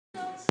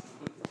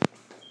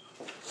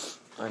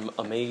I'm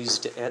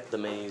amazed at the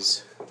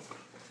maze.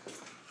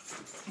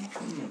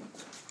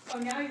 Oh,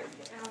 now you're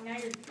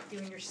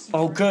doing your snort.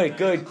 Oh,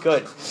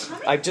 good.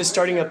 I'm just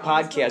starting a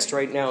podcast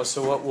right now,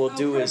 so what we'll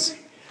do is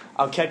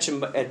I'll catch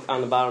him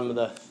on the bottom of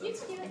the... You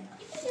can do it.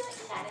 You can do it.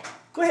 You got it.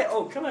 Go ahead.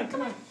 Oh, come on. You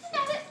got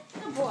it.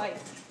 Good boy.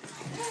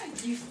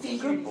 You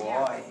figured Good it boy.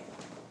 out.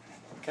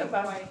 Come Good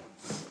on. boy.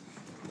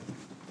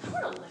 I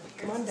want to live here.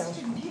 Come on down.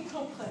 Such a neat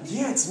little place.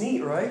 Yeah, it's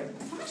neat, right?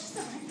 How much is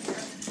the rent here?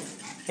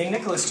 Hey,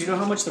 Nicholas, do you know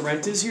how much the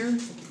rent is here?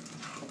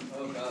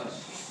 Oh gosh,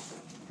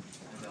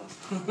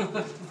 I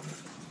don't.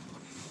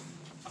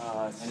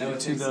 I know it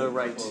to takes the a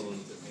right. couple to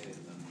pay it,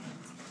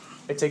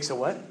 though. It takes a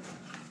what?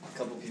 A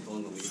couple people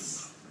in the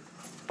lease.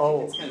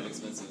 Oh. It's kind of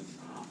expensive.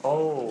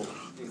 Oh. I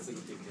think it's like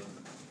a big deal.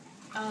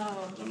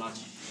 Oh. But I'm not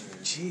sure.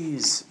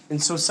 Jeez.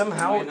 And so It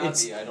somehow might not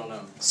it's be, I don't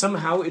know.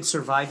 somehow it's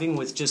surviving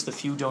with just the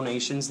few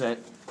donations that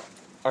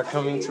are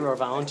coming through our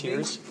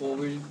volunteers. Well,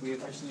 we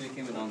officially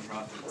became a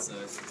non-profit, so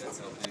I think that's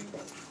helping.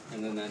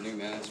 And then that new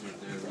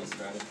management, they're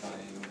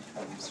re-stratifying,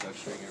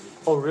 restructuring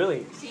everything. Oh,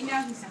 really? See,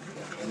 now he's not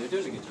good. And they're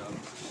doing a good job.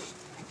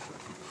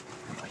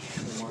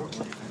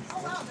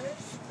 Oh, wow.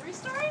 There's 3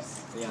 stars?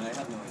 Yeah, I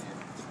have no idea.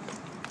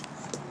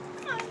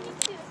 Come on, you can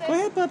do this. Go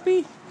ahead, puppy.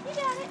 You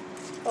got it.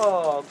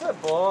 Oh, good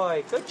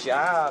boy. Good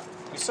job.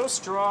 You're so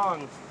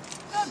strong.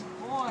 Good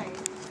boy. I'll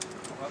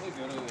probably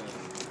go to a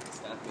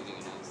staff meeting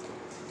and ask them.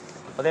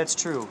 Oh, that's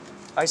true.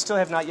 I still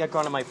have not yet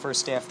gone to my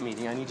first staff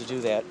meeting. I need to do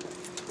that.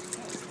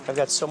 I've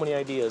got so many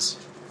ideas.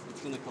 It's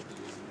been a couple of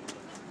years.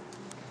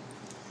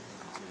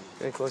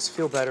 Nicholas,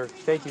 feel better.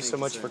 Thank you so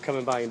much for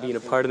coming by and being a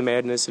part of the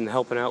madness and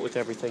helping out with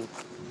everything.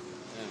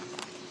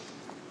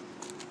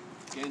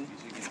 Yeah. Again,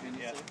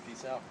 yeah.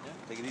 Peace out. Yeah.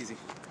 Take it easy.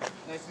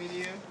 Nice meeting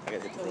you. I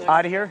gotta hit the road.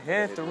 Out of here?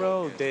 Hit the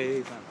road,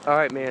 Dave. All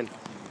right, man.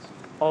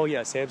 Oh,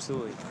 yes,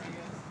 absolutely.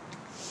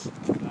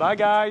 Bye,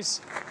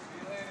 guys.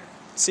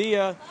 See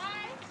ya. Bye.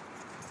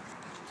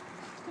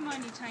 Come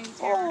on, you tiny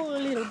terror. Oh,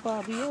 little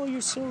Bobby. Oh,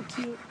 you're so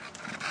cute.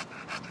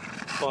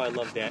 Oh, I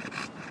love that.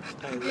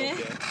 I love Yeah.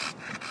 that.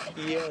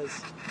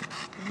 Yes.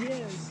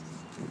 Yes.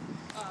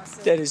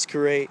 Awesome. That is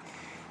great.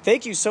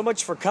 Thank you so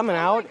much for coming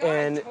out,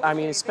 and I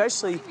mean,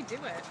 especially How do we do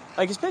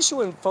it?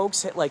 especially when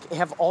folks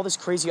have all this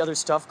crazy other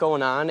stuff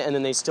going on, and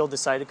then they still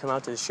decide to come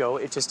out to the show.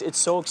 It's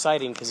so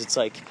exciting because it's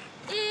like,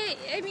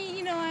 I mean,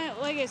 you know,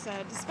 like I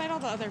said, despite all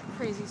the other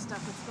crazy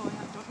stuff that's going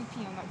on, don't you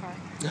pee on that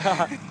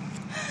car.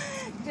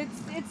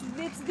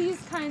 It's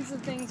these kinds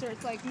of things where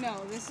it's like,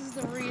 no, this is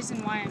the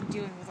reason why I'm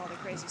dealing with all the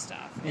crazy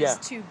stuff. Yeah. Is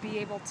to be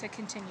able to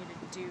continue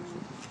to do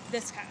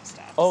this kind of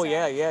stuff. Oh, So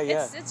yeah.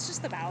 It's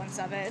just the balance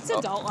of it. It's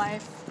adult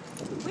life.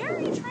 Where are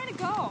you trying to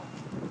go?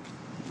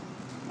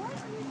 What are you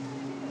trying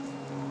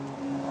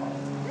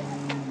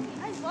to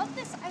do? I love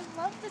this. I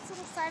love this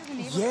little side of the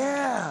neighborhood.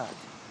 Yeah.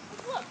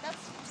 Like, look,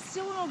 that's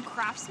still an old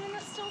craftsman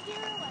that's still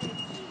here. Like,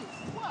 geez.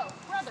 Whoa,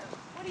 brother.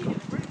 What are you doing?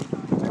 Where are you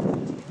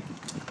going?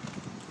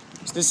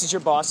 So this is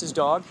your boss's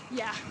dog?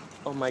 Yeah.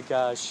 Oh my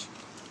gosh.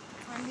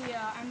 I'm the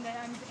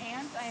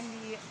aunt. I'm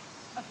the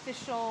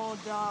official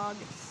dog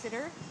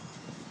sitter.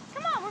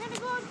 Come on, we're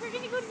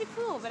gonna go to the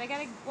pool, but I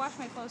gotta wash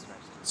my clothes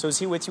first. So is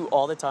he with you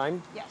all the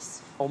time?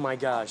 Yes. Oh my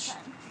gosh. Okay.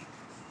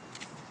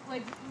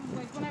 Like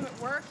when I'm at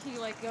work, he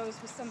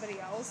goes with somebody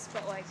else,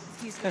 but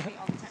he's with me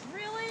all the time.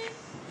 Really?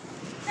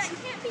 That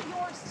can't be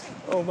yours too.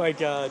 Oh my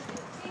god.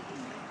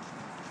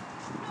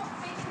 No,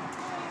 Bacon,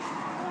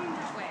 going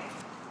that way.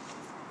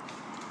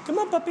 Come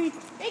on, puppy.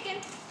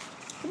 Bacon.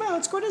 Come on,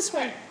 let's go this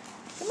way.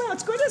 Come on,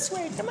 let's go this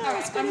way. Come on,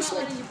 let's go I'm this not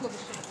way. letting you pull the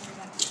shit.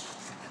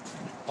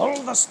 We're done.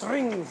 Hold the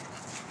string.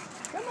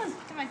 Come on.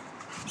 Come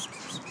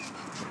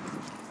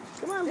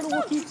on, This little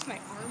dog Wookie. keeps my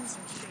arms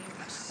in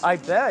shape. I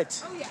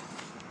bet. Oh yeah.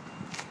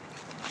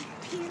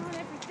 Pee on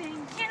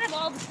everything. Can't have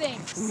all the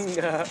things.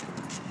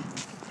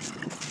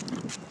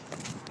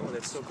 Oh,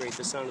 that's so great.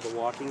 The sound of the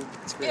walking.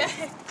 It's great. Yeah.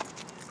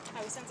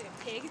 Oh, he sounds like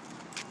a pig.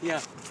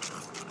 Yeah.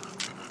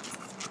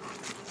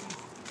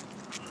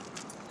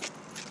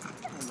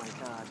 Oh my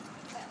god.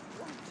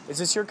 Is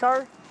this your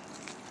car?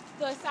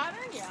 The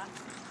Saturn, yeah.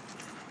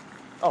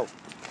 Oh,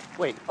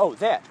 wait. Oh,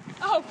 that.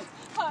 Oh,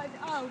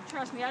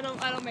 trust me, I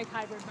don't make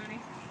hybrid money.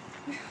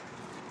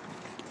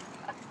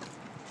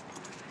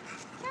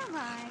 Come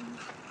on.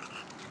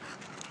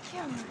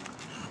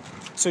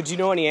 So do you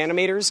know any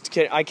animators?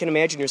 I can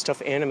imagine your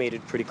stuff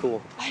animated pretty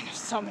cool. I know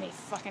so many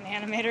fucking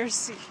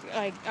animators.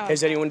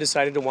 Has anyone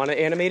decided to want to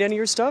animate any of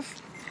your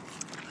stuff?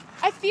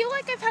 I feel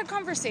like I've had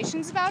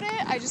conversations about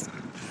it. I just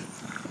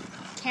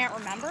can't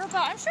remember,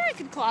 but I'm sure I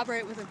could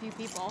collaborate with a few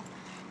people.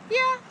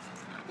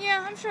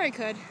 Yeah, I'm sure I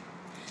could.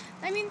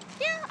 I mean,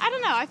 yeah, I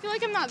don't know. I feel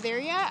like I'm not there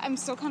yet. I'm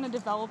still kind of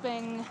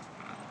developing.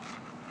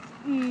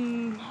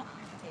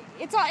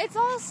 It's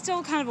all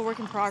still kind of a work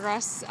in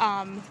progress.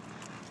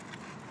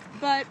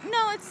 But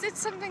no, it's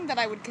something that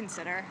I would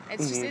consider.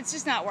 It's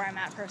just not where I'm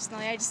at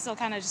personally. I just still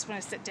kind of just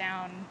want to sit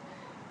down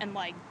and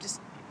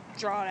just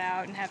draw it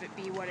out and have it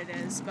be what it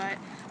is. But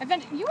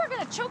you are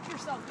gonna choke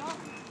yourself, don't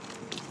you?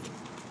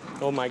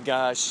 Oh my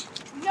gosh.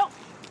 No.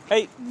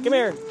 Hey, come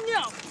here.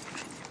 No.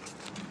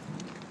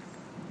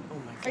 Oh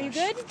my gosh. Are you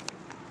good?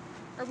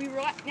 Are we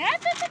right?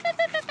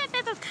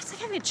 It's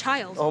like having a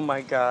child. Oh my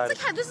God.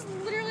 It's like, this is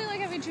literally like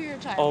having a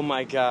 2-year-old child. Oh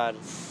my God.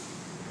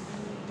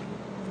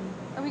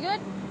 Are we good?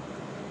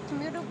 Can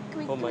we do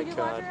walk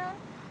around?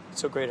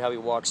 It's so great how he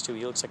walks too.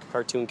 He looks like a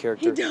cartoon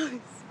character. He does.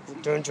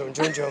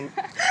 Jum.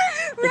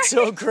 It's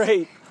so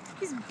great.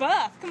 He's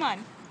buff. Come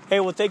on. Hey,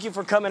 well, thank you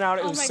for coming out.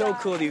 It was so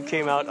cool that you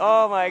came out.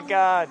 Oh my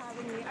God.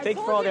 Thank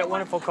you for all that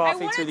wonderful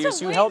coffee through the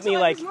years. You helped me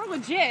like more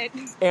legit.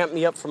 amp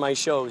me up for my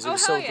shows. It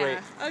was so great.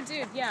 Oh,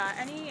 dude, yeah.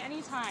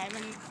 Any time.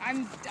 And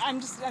I'm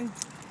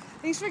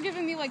thanks for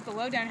giving me like the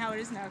lowdown how it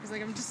is now, because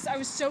like I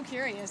was so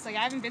curious. Like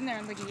I haven't been there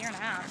in like a year and a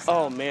half. So.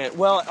 Oh man.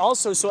 Well,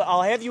 also, so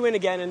I'll have you in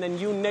again, and then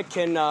you and Nick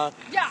can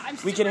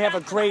we can have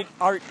a great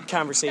art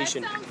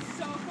conversation. That sounds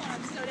so cool.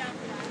 I'm so down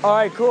for that. All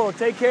right, cool.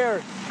 Take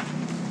care.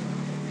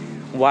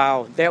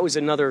 Wow, that was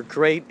another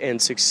great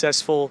and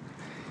successful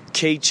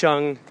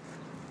K-Chung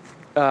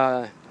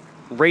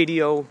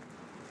radio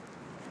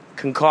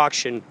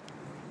concoction.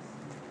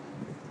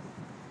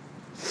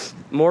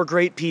 More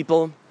great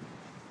people,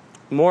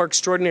 more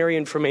extraordinary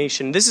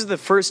information. This is the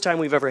first time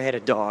we've ever had a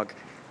dog.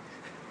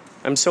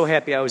 I'm so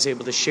happy I was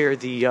able to share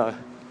the...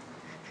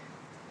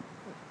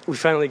 we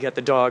finally got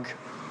the dog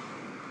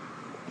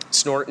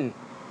snorting.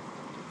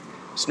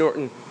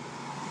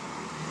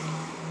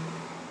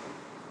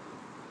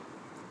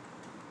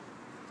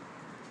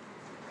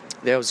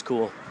 That was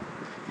cool.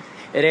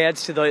 It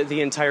adds to the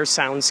entire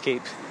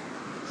soundscape.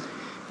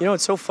 You know,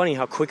 it's so funny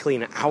how quickly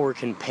an hour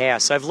can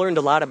pass. I've learned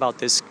a lot about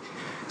this,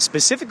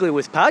 specifically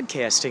with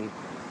podcasting.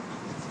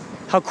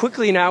 How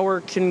quickly an hour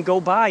can go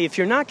by if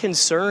you're not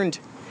concerned.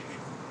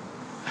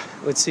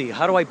 Let's see,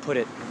 how do I put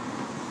it?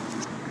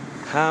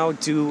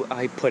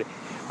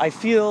 I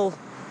feel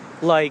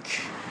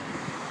like,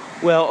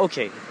 well,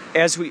 okay,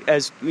 as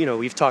you know,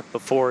 we've talked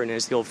before, and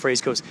as the old phrase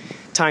goes,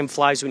 time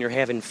flies when you're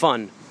having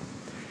fun.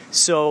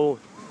 So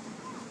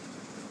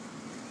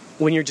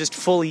when you're just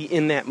fully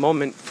in that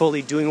moment,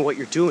 fully doing what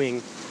you're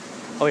doing.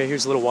 Oh yeah,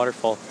 here's a little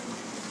waterfall.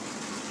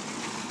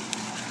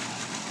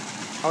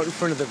 Out in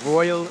front of the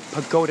Royal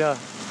Pagoda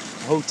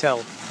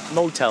Motel.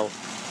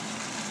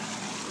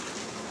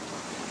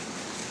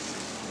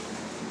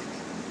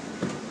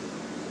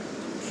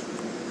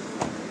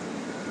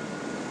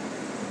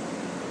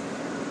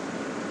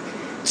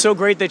 So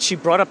great that she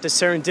brought up the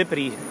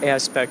serendipity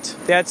aspect.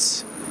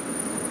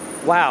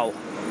 Wow.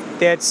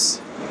 That's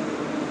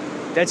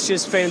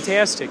just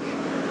fantastic.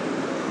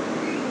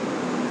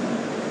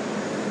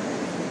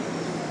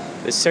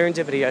 The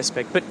serendipity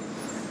aspect. But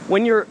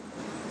when you're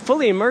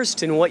fully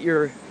immersed in what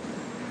you're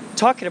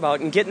talking about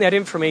and getting that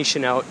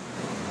information out,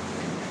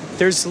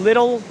 there's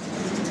little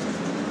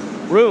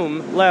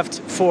room left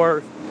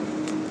for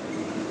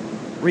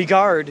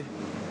regard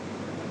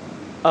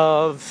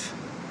of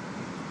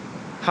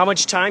how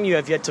much time you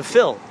have yet to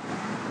fill.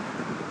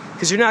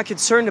 Because you're not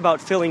concerned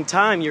about filling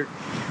time.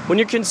 When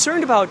you're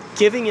concerned about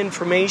giving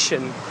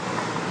information,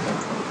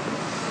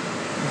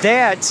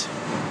 that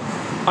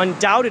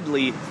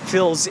undoubtedly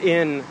fills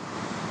in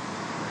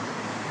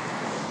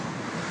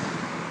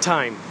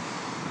time.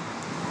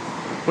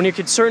 When you're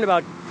concerned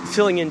about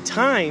filling in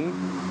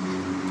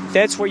time,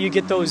 that's where you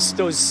get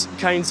those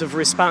kinds of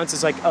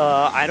responses like,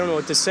 I don't know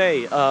what to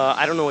say,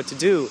 I don't know what to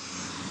do.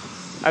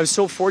 I was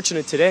so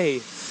fortunate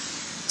today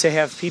to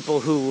have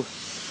people who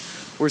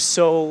were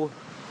so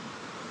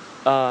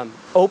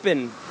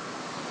open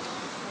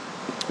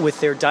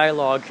with their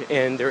dialogue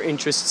and their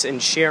interests in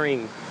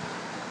sharing.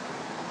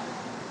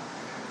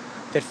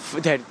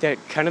 That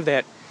kind of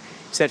that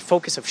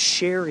focus of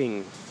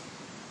sharing.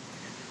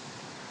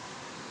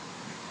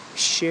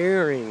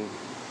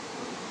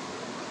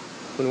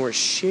 When we're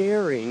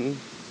sharing,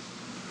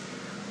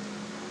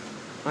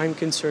 I'm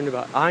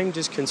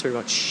just concerned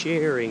about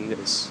sharing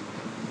this.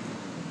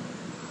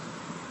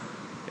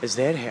 As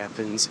that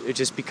happens, it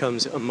just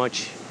becomes a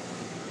much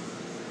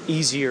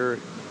easier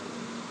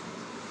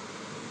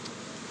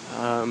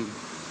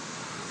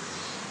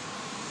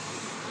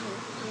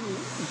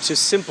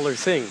just simpler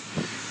thing.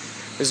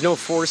 There's no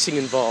forcing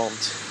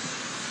involved.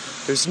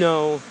 There's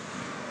no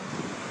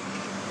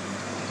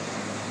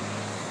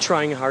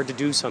trying hard to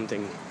do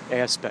something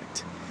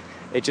aspect.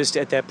 It just,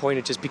 at that point,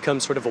 it just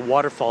becomes sort of a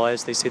waterfall,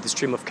 as they say, the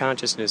stream of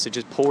consciousness. It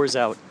just pours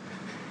out.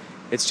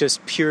 It's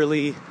just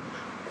purely,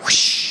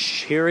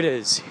 whoosh, here it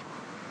is.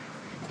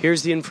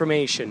 Here's the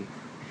information.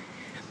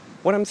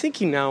 What I'm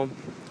thinking now,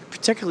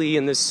 particularly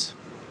in this,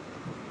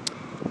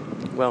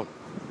 well,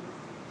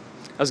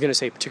 I was going to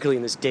say particularly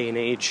in this day and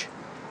age,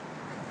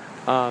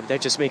 that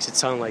just makes it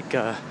sound like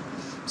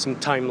some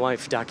Time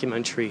Life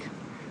documentary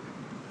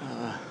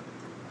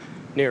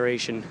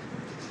narration.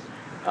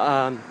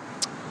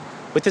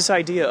 With this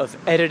idea of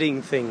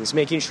editing things,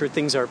 making sure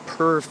things are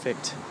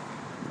perfect.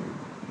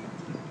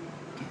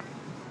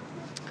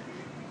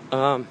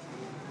 There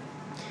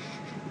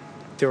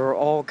are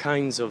all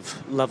kinds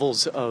of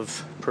levels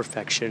of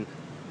perfection,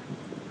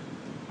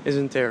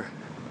 isn't there?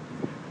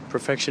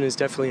 Perfection is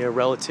definitely a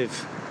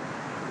relative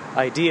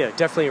idea,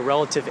 definitely a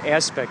relative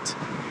aspect.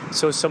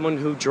 So someone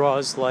who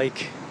draws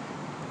like,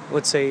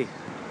 let's say,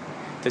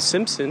 The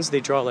Simpsons, they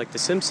draw like The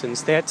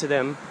Simpsons. That to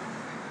them,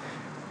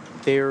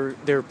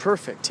 they're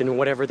perfect in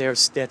whatever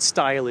that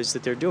style is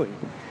that they're doing.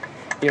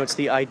 You know, it's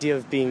the idea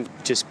of doing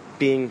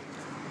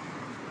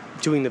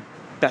the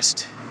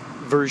best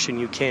version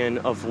you can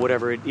of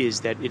whatever it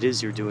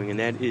is you're doing, and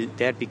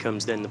that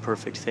becomes then the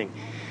perfect thing.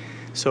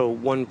 So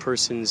one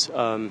person's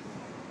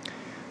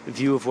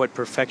view of what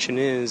perfection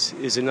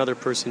is another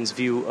person's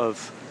view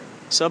of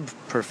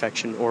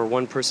sub-perfection, or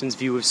one person's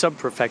view of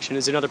sub-perfection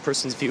is another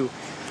person's view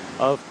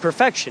of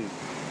perfection.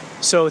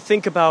 So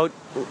think about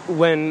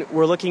when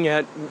we're looking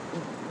at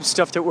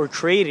stuff that we're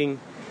creating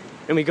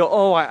and we go,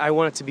 oh, I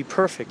want it to be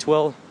perfect.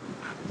 Well,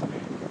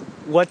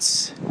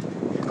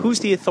 who's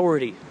the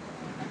authority?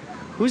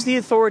 Who's the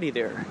authority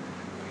there?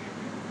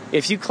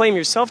 If you claim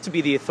yourself to be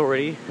the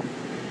authority,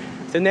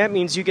 then that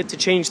means you get to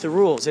change the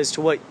rules as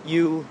to what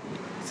you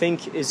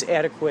think is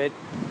adequate.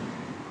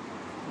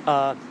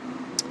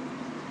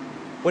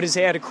 What is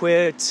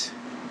adequate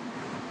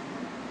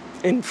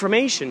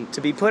information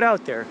to be put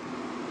out there?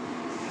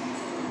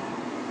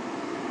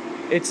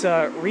 It's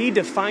a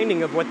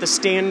redefining of what the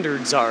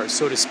standards are,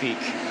 so to speak.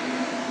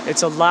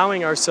 It's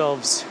allowing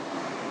ourselves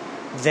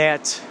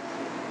that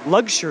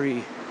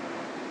luxury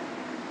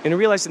and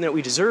realizing that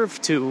we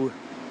deserve to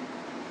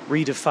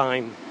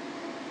redefine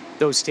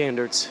those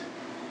standards.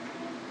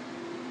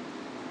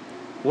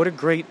 What a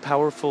great,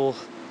 powerful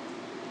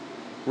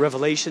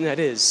revelation that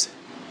is.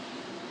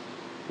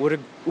 What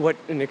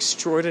an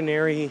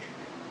extraordinary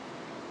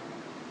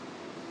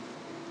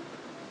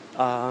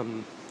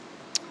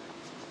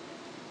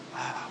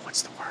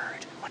what's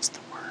the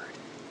word?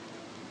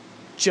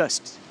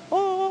 Just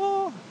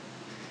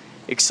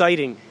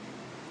exciting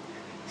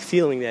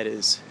feeling that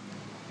is.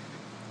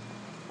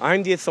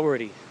 I'm the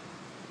authority.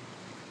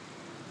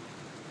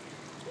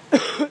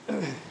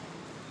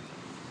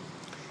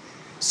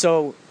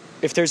 So,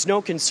 if there's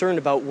no concern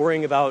about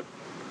worrying about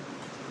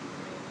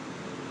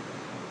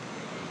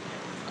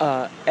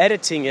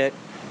editing it,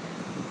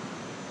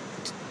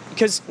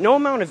 because no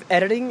amount of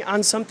editing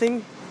on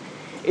something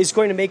is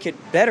going to make it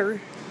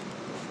better.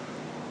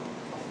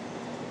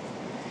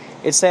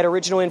 It's that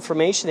original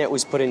information that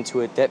was put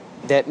into it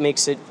that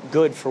makes it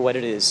good for what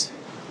it is.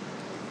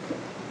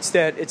 It's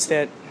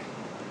that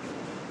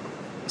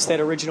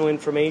original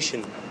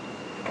information.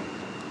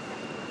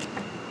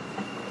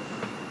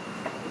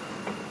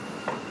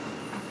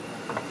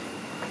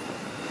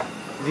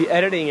 The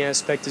editing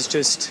aspect is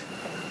just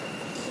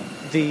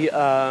the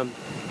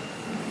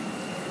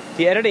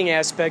editing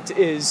aspect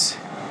is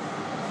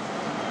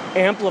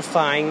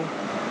amplifying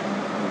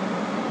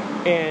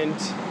and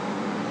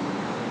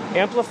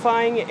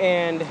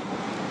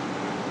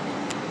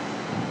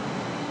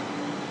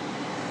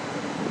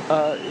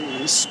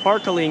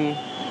sparkling,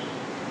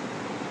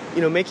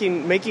 you know,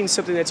 making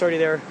something that's already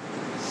there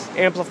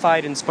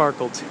amplified and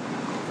sparkled.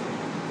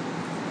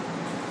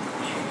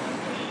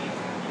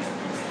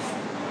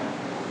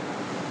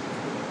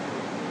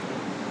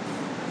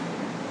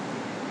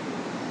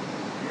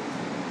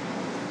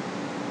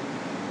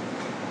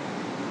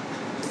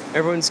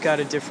 Everyone's got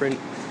a different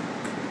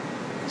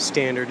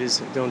standard,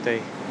 don't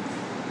they?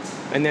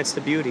 And that's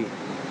the beauty.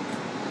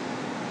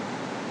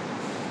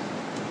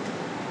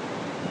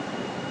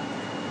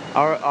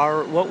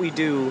 Our what we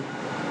do,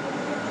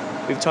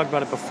 we've talked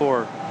about it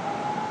before.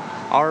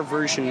 Our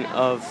version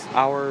of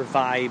our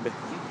vibe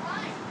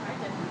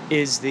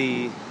is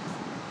the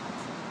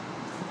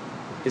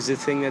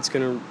thing that's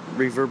going to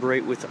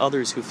reverberate with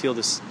others who feel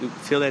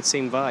that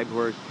same vibe, who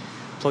are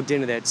plugged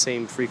into that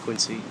same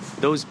frequency.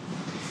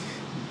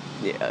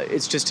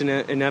 It's just an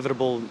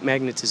inevitable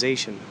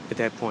magnetization at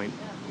that point.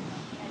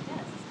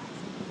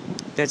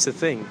 That's the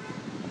thing.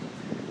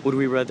 Would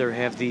we rather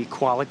have the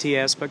quality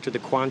aspect or the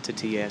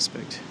quantity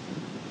aspect?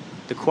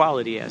 The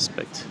quality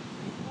aspect.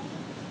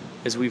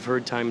 As we've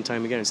heard time and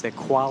time again, it's that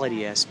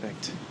quality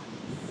aspect.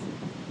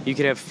 You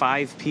could have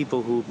 5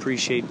 people who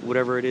appreciate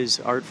whatever it is,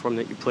 art form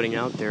that you're putting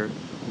out there.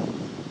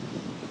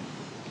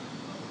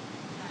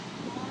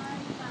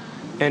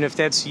 And if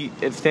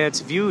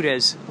that's viewed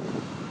as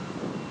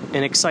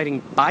an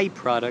exciting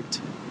byproduct,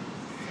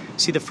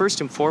 see, the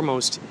first and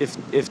foremost, if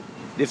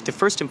the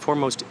first and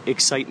foremost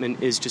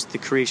excitement is just the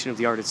creation of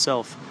the art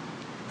itself,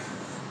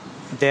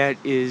 that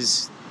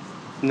is,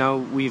 now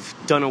we've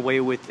done away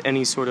with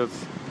any sort of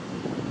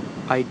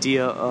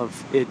idea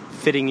of it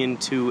fitting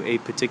into a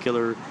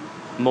particular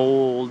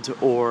mold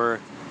or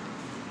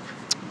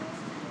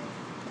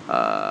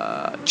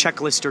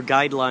checklist or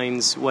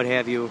guidelines, what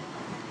have you,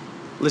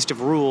 list of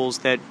rules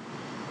that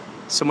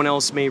someone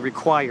else may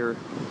require.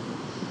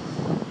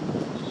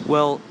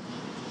 Well,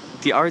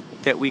 the art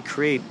that we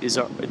create is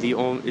the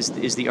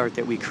art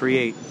that we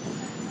create.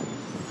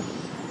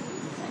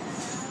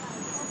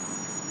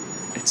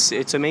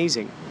 It's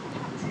amazing.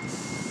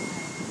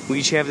 We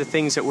each have the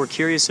things that we're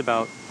curious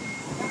about.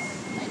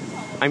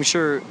 I'm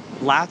sure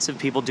lots of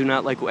people do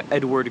not like what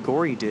Edward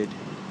Gorey did.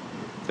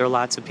 There are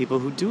lots of people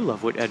who do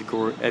love what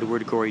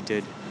Edward Gorey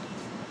did.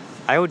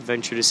 I would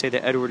venture to say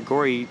that Edward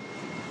Gorey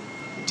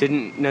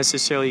didn't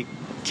necessarily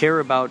care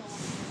about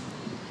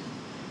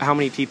how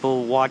many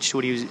people watched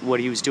what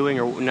he was doing,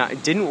 or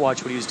not didn't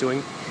watch what he was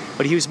doing,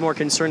 but he was more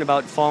concerned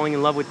about falling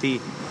in love with the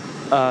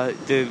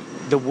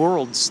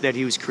worlds that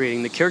he was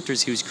creating, the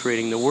characters he was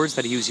creating, the words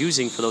that he was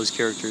using for those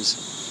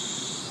characters.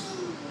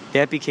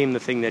 That became the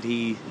thing that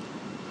he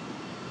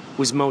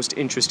was most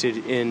interested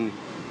in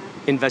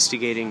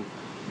investigating.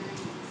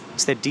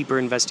 It's that deeper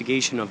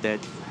investigation of that,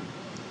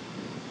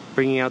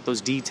 bringing out those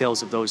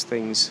details of those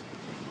things,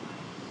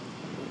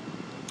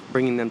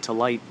 bringing them to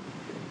light.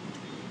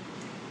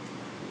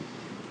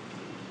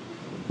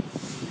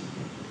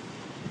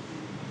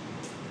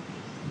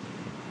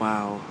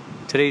 Wow.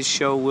 Today's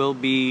show will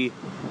be,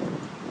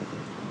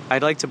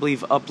 I'd like to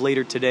believe, up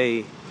later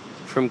today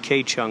from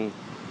K-Chung.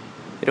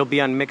 It'll be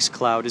on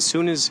Mixcloud. As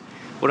soon as,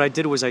 what I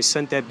did was I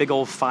sent that big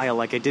old file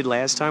like I did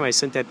last time. I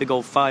sent that big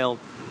old file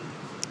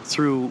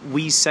through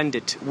We Send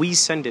It. We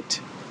Send It.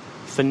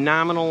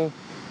 Phenomenal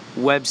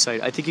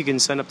website. I think you can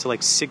send up to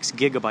like 6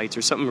 gigabytes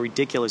or something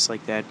ridiculous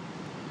like that.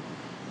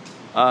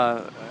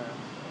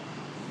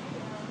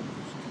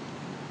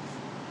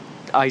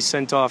 I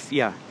sent off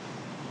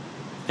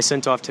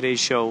today's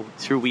show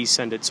through We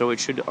Send It, so it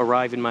should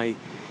arrive in my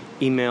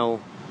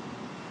email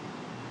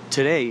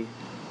today.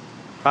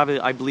 Probably,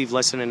 I believe,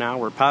 less than an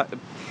hour.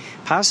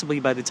 Possibly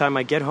by the time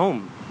I get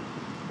home,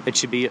 it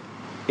should be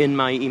in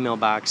my email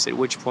box, at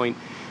which point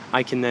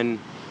I can then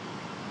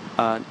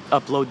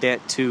upload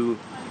that to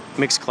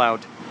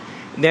Mixcloud.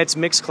 That's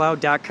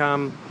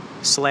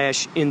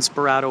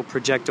mixcloud.com/Inspirato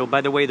Projecto.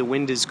 By the way, the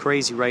wind is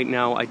crazy right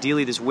now.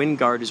 Ideally, this wind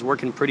guard is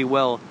working pretty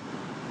well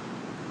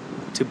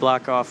to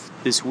block off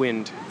this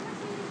wind.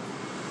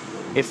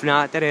 If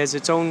not, that has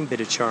its own bit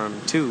of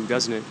charm too,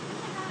 doesn't it?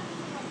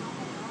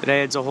 It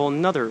adds a whole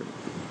nother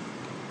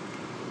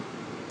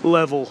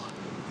level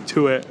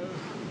to it.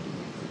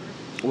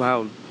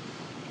 Wow.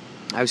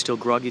 I was still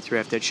groggy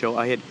throughout that show.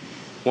 I had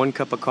 1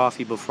 cup of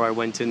coffee before I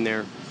went in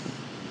there.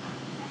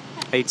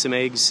 I ate some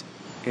eggs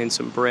and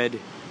some bread,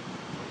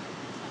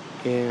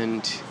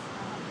 and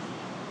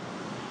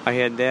I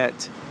had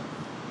that.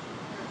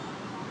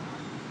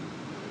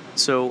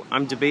 So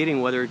I'm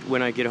debating whether,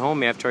 when I get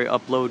home after I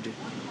upload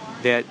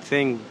that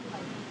thing,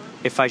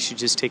 if I should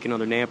just take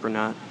another nap or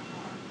not,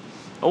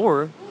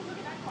 or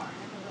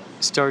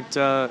start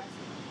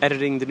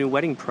editing the new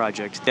wedding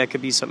project. That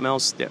could be something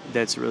else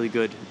that's really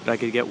good that I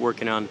could get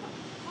working on.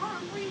 I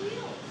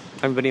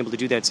haven't been able to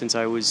do that since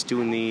I was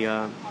doing the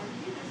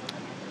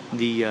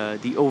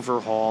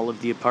overhaul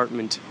of the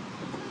apartment.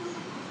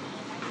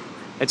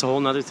 That's a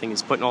whole nother thing.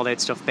 It's putting all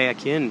that stuff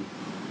back in.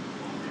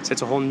 So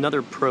that's a whole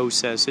nother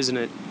process, isn't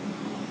it?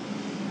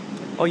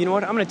 Oh, you know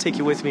what? I'm going to take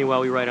you with me while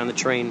we ride on the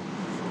train.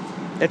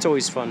 That's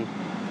always fun.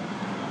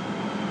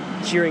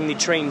 Hearing the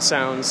train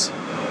sounds,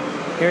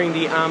 hearing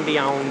the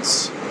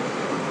ambiance.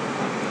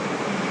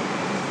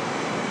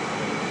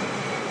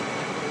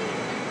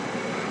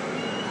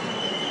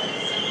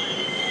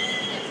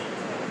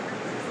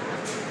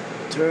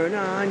 Turn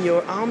on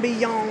your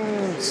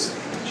ambiance.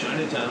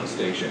 Chinatown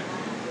Station.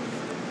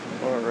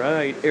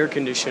 Alright, air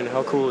condition.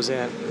 How cool is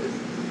that?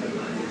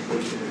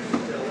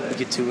 We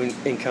get to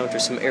encounter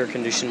some air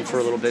conditioning for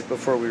a little bit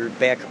before we were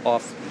back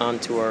off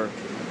onto our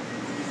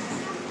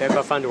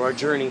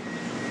journey.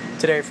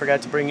 Today I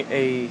forgot to bring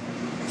a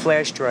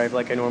flash drive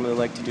like I normally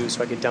like to do,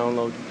 so I could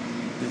download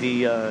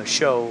the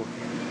show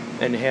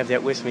and have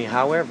that with me.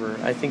 However,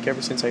 I think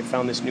ever since I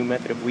found this new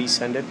method of We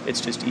Send It, it's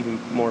just even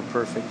more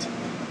perfect.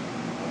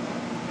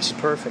 It's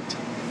perfect.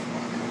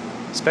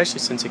 Especially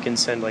since it can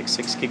send like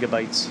 6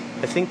 gigabytes.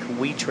 I think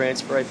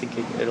WeTransfer, I think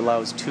it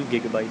allows 2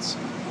 gigabytes.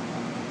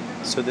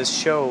 So this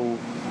show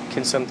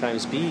can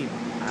sometimes be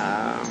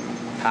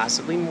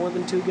possibly more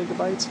than 2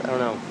 gigabytes. I don't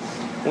know.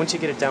 Once you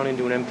get it down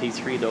into an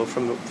MP3 though,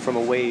 from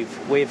a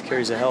Wave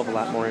carries a hell of a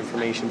lot more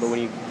information. But when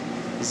you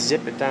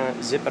zip it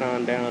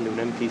on down to an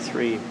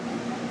MP3,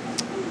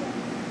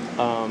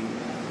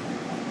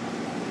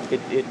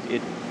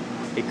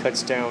 it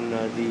cuts down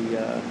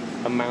the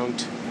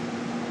amount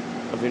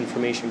of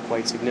information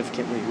quite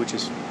significantly, which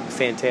is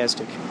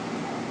fantastic.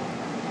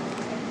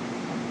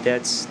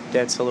 That's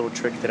a little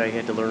trick that I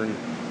had to learn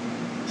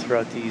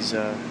throughout these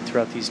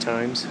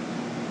times.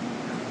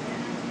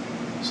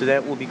 So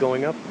that will be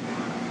going up.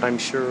 I'm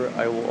sure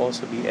I will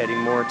also be adding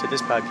more to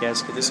this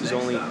podcast, because this is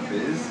only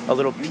a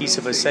little piece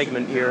of a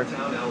segment here.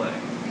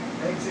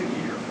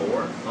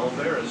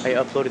 I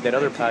uploaded that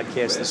other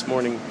podcast this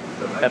morning,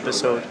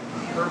 episode.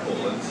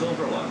 Purple and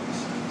Silver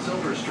Lines,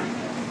 Silver Street,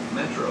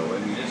 Metro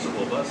and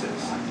municipal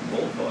buses,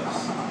 Volt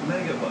Bus,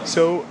 Megabus,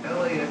 So,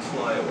 LAX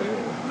Flyaway,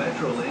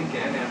 Metrolink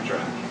and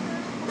Amtrak.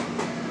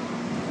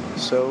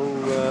 So,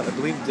 I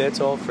believe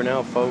that's all for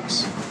now,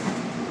 folks. I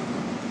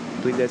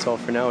believe that's all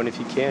for now, and if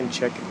you can,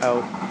 check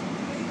out,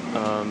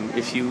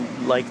 if you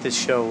like this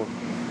show,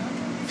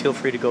 feel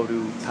free to go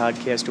to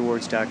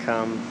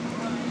podcastawards.com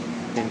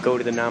and go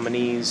to the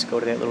nominees, go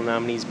to that little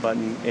nominees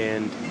button,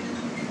 and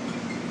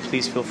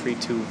please feel free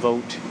to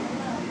vote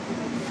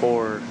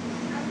for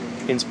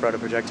Inspirato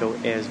Projecto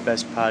as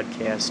Best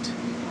Podcast,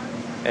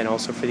 and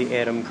also for the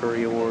Adam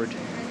Curry Award.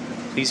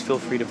 Please feel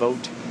free to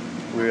vote.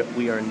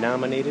 We are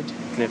nominated,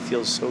 and it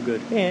feels so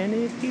good. And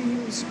it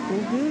feels so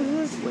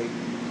good.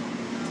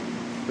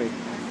 Wait.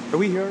 Are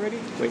we here already?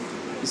 Wait.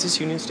 Is this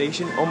Union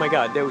Station? Oh my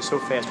God, that was so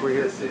fast. We're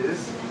here. This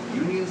is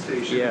Union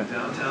Station in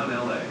downtown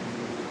LA.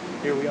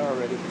 Here we are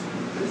already.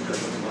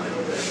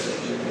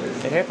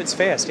 It happens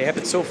fast. It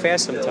happens so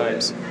fast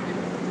sometimes.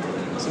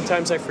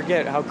 Sometimes I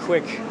forget how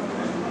quick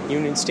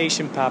Union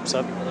Station pops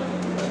up.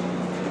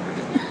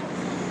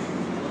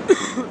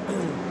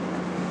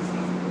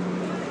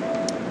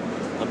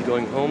 I'll be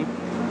going home,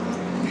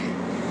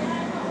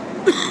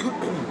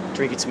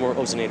 drinking some more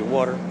ozonated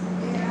water,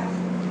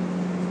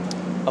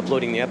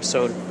 uploading the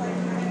episode.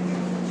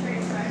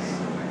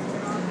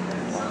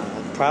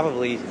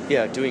 Probably,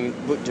 doing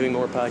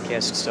more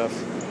podcast stuff.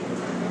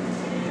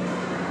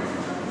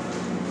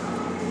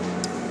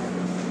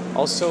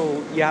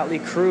 Also,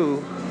 Yachtly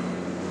Crew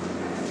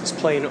is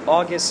playing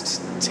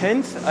August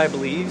 10th, I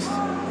believe.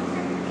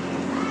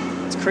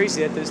 It's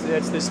crazy that's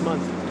this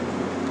month.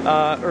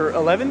 Or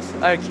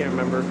 11th? I can't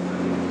remember.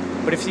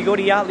 But if you go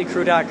to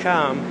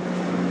yachtlycrew.com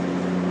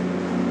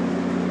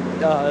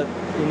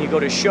and you go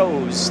to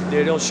shows,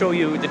 it'll show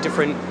you the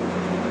different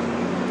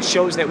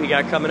shows that we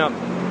got coming up,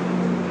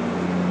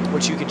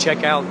 which you can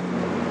check out.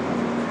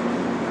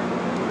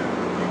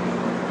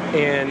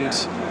 And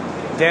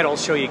that'll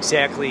show you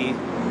exactly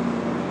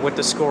what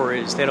the score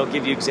is. That'll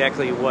give you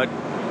exactly what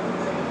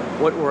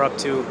we're up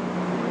to,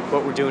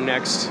 what we're doing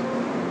next.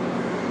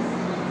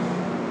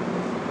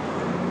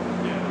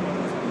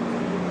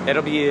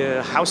 That'll be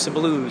a House of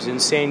Blues in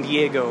San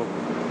Diego.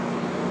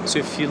 So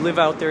if you live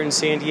out there in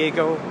San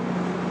Diego,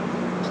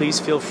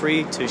 please feel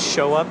free to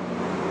show up,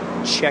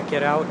 check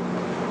it out,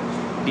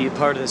 be a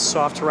part of the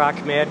soft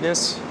rock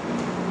madness.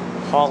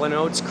 Hall &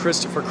 Oates,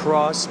 Christopher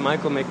Cross,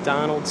 Michael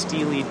McDonald,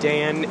 Steely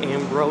Dan,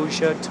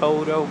 Ambrosia,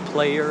 Toto,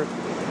 Player.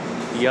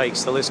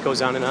 Yikes, the list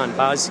goes on and on.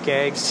 Boz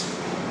Skaggs.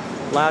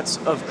 Lots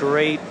of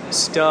great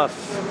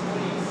stuff.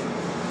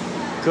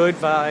 Good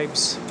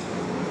vibes.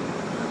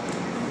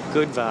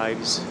 Good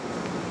vibes.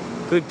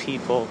 Good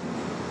people.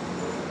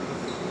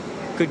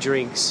 Good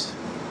drinks.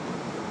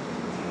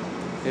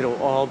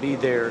 It'll all be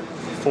there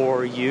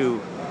for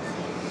you.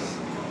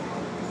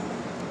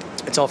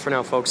 That's all for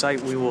now, folks.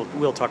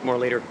 We'll talk more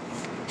later.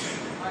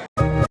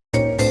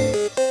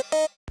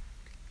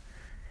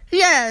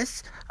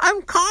 Yes,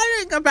 I'm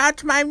calling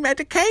about my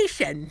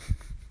medication.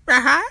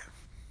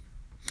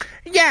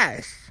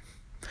 Yes.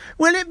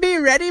 Will it be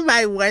ready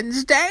by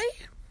Wednesday?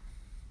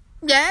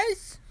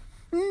 Yes?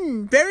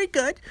 Very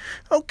good.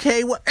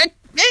 Okay, well,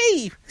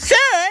 hey,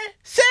 sir,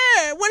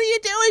 what are you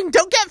doing?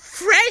 Don't get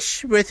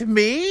fresh with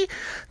me.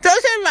 Those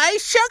are my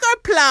sugar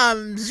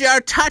plums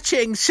you're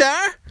touching,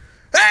 sir.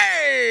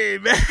 Hey,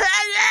 man,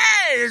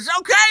 yes,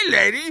 okay,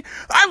 lady.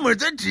 I'm with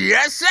the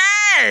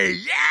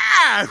DSA.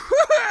 Yeah,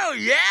 woo,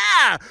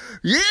 yeah.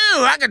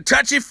 I can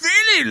touch your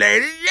feely,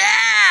 lady.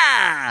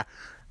 Yeah.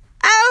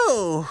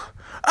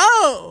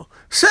 Oh,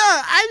 sir,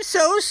 I'm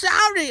so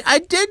sorry. I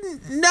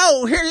didn't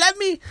know. Here, let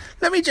me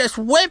just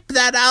whip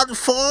that out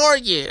for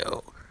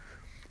you.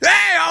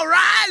 Hey, all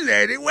right,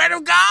 lady, way to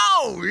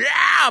go.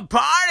 Yeah,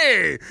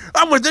 party.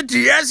 I'm with the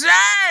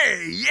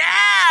DSA.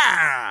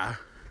 Yeah.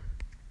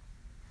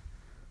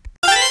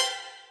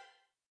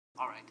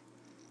 All right.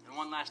 And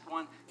one last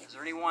one. Is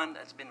there anyone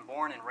that's been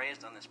born and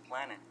raised on this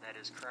planet that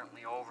is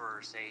currently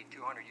over, say,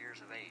 200 years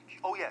of age?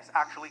 Oh, yes,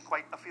 actually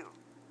quite a few.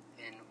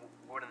 And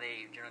what are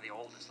they generally the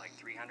oldest, like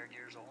 300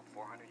 years old,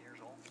 400 years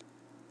old?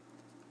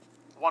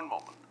 One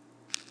moment.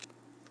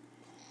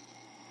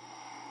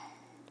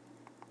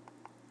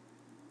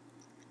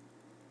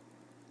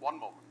 One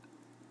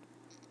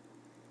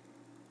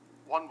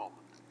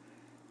moment.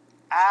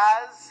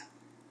 As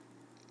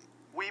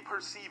we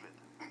perceive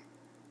it,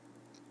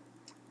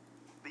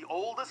 the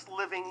oldest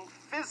living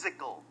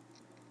physical...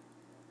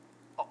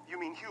 Oh, you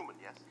mean human,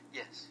 yes?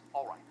 Yes.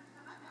 All right.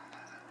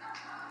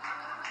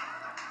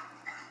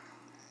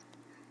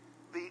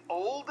 The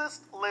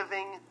oldest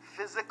living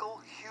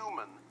physical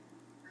human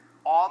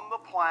on the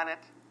planet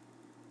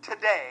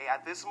today,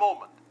 at this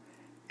moment,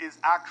 is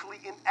actually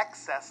in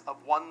excess of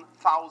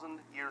 1,000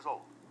 years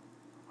old.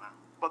 Wow.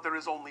 But there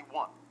is only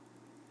one.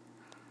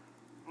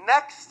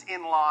 Next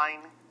in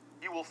line,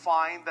 you will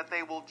find that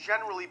they will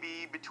generally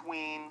be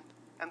between,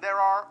 and there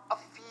are a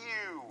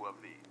few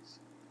of these,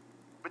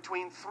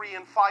 between 300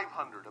 and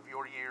 500 of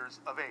your years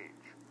of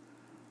age.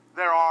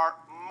 There are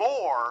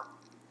more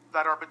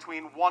that are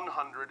between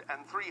 100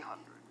 and 300,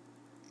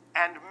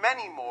 and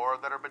many more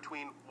that are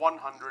between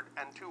 100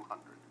 and 200.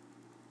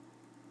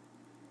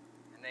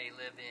 And they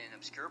live in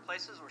obscure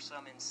places or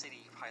some in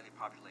city, highly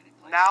populated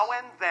places? Now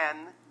and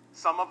then,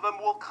 some of them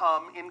will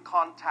come in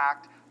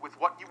contact with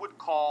what you would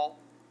call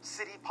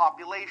city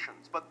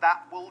populations, but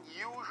that will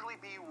usually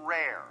be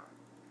rare.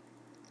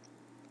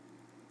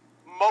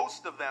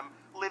 Most of them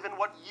live in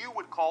what you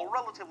would call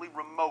relatively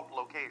remote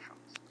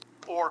locations,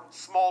 or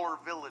smaller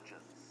villages.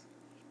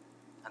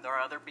 And there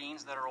are other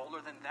beings that are older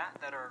than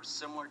that are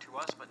similar to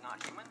us but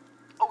not human?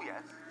 Oh,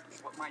 yes.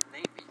 What might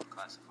they be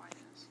classified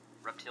as?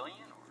 Reptilian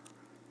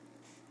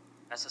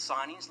or? as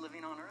Sassanians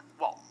living on Earth?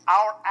 Well,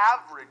 our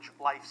average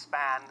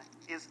lifespan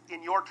is,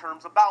 in your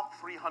terms, about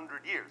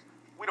 300 years.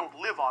 We don't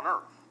live on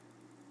Earth.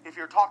 If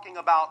you're talking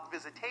about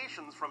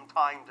visitations from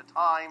time to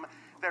time,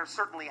 there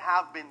certainly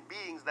have been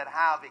beings that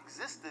have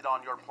existed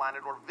on your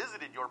planet or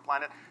visited your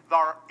planet that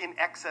are in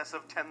excess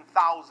of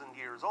 10,000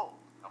 years old.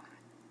 Okay.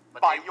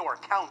 But By your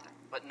counting.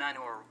 But none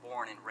who were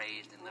born and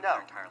raised and lived No.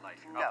 their entire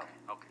life here. No.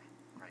 Okay,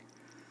 great.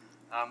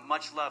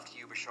 Much love to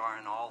you, Bashar,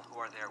 and all who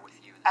are there with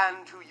you.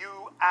 And to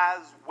you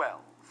as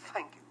well.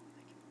 Thank you.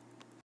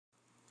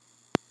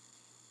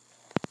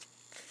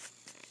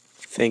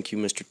 Thank you,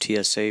 Mr.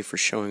 TSA, for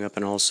showing up,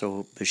 and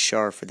also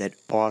Bashar for that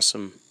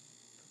awesome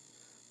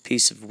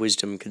piece of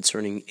wisdom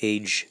concerning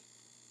age,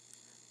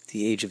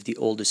 the age of the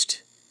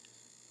oldest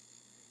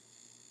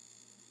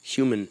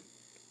human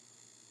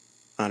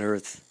on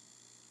Earth.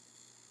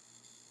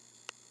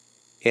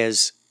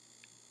 As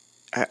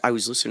I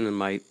was listening to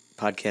my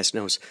podcast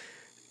notes,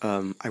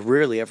 I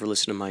rarely ever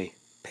listen to my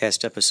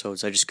past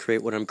episodes. I just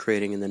create what I'm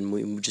creating, and then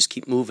we just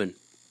keep moving.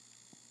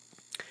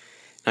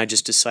 And I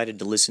just decided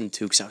to listen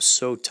to, because I was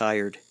so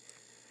tired,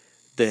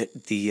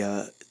 that the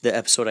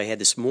episode I had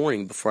this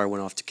morning before I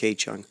went off to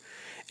Keichung,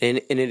 and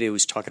in it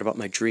was talking about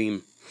my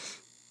dream.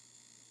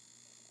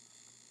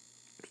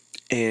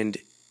 And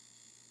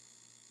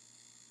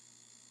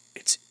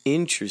it's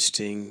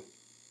interesting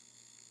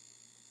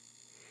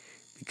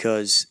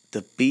because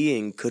the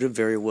being could have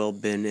very well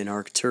been an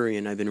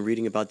Arcturian. I've been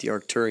reading about the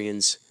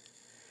Arcturians,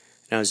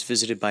 and I was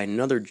visited by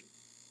another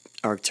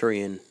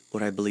Arcturian,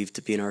 what I believe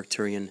to be an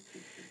Arcturian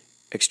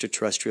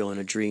extraterrestrial, in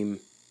a dream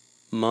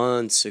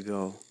months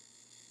ago.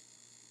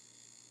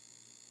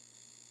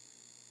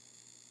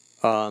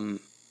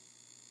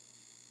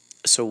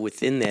 So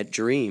within that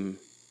dream,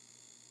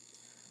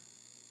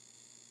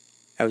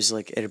 I was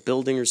like at a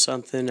building or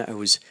something. I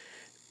was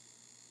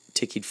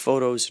taking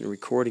photos and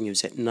recording. It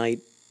was at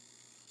night,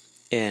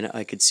 and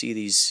I could see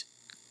these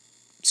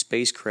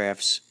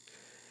spacecrafts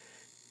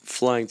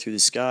flying through the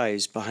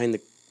skies behind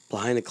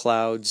the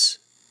clouds.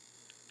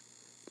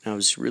 And I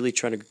was really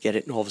trying to get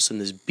it, and all of a sudden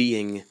this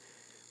being,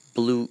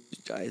 blue,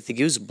 I think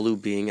it was a blue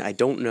being, I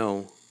don't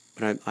know,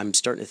 but I'm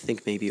starting to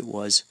think maybe it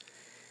was,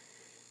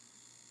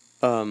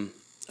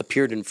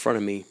 appeared in front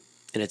of me,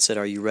 and it said,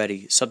 "Are you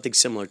ready?" Something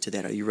similar to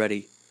that, "Are you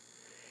ready?"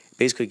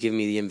 Basically giving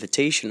me the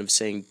invitation of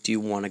saying, do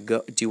you want to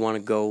go,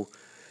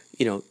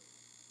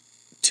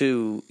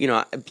 to,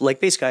 like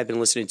basically I've been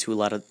listening to a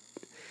lot of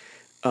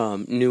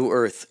New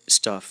Earth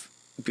stuff,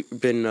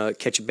 been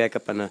catching back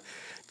up on the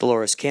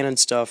Dolores Cannon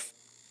stuff,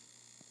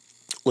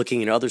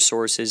 looking at other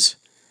sources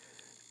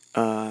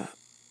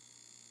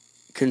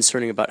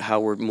concerning about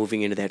how we're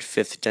moving into that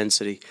fifth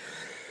density.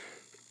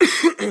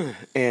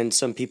 And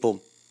some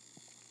people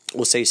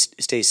will stay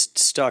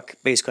stuck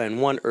basically on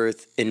one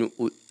Earth, and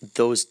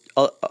those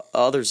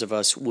others of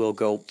us will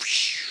go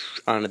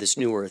onto this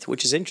new Earth,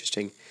 which is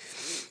interesting.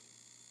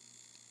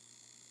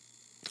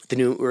 The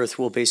new Earth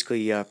will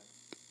basically,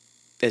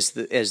 as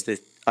the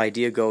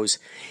idea goes,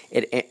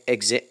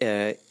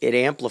 it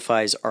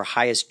amplifies our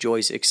highest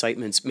joys,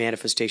 excitements,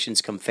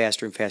 manifestations come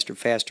faster and faster and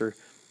faster.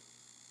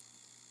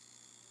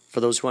 For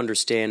those who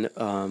understand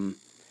the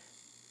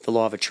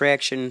law of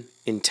attraction,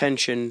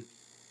 intention,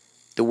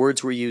 the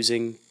words we're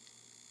using,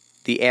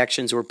 the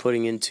actions we're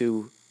putting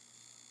into,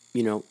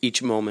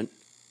 each moment,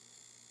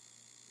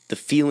 the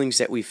feelings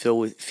that we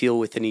feel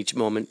within each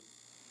moment,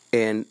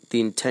 and the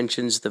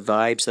intentions, the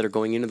vibes that are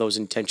going into those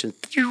intentions,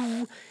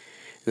 and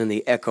then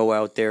they echo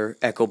out there,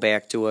 echo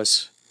back to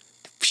us.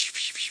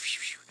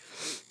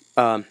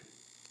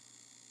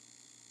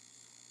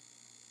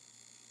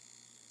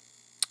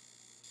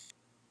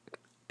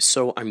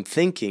 So I'm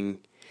thinking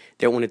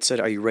that when it said,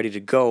 "Are you ready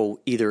to go?"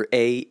 Either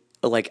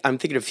I'm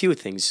thinking a few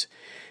things.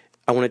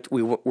 Are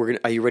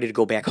you ready to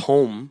go back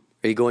home?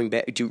 Are you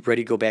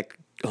ready to go back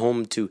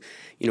home to,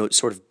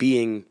 sort of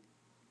being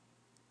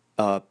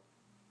an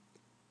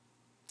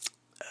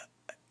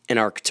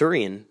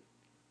Arcturian,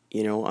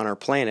 on our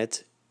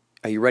planet?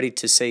 Are you ready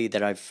to say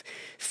that I've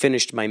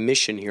finished my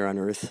mission here on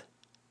Earth?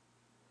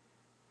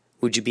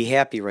 Would you be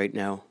happy right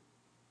now?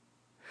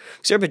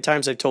 Because there have been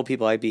times I've told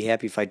people I'd be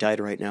happy if I died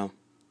right now.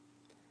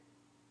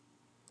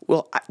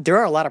 Well, there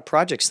are a lot of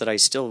projects that I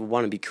still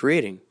want to be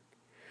creating.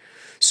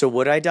 So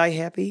would I die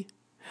happy?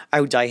 I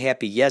would die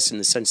happy, yes, in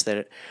the sense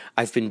that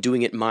I've been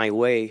doing it my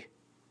way.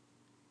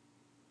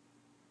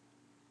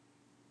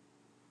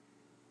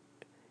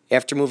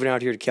 After moving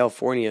out here to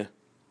California,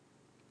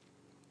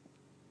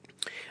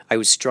 I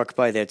was struck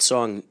by that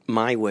song,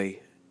 "My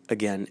Way,"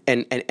 again,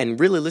 and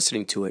really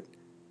listening to it.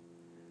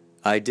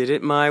 I did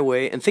it my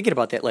way, and thinking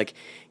about that, like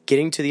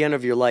getting to the end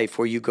of your life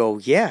where you go,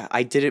 yeah,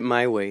 I did it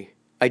my way.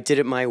 I did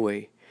it my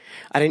way.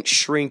 I didn't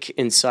shrink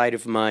inside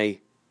of my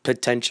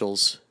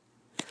potentials.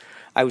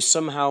 I was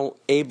somehow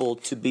able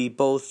to be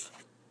both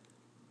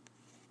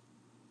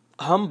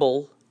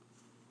humble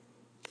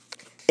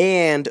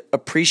and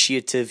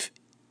appreciative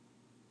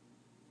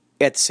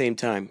at the same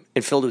time,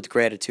 and filled with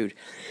gratitude.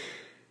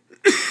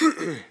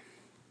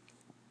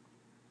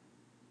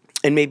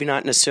 And maybe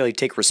not necessarily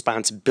take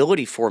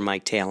responsibility for my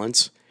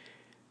talents,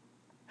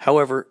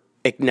 However,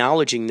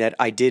 acknowledging that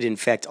I did in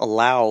fact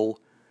allow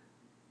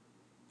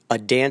a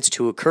dance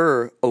to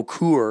occur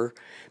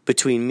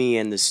between me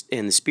and the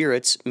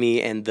spirits,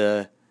 me and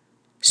the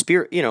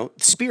spirit.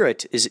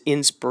 Spirit is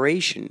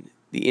inspiration.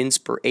 The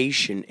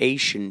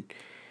inspiration,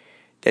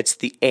 that's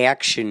the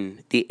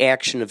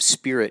action of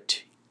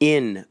spirit.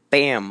 In,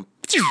 bam,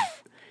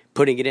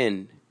 putting it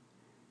in.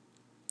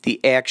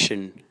 The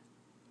action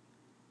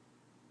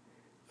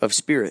of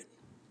spirit.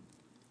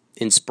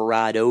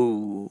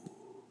 Inspirado.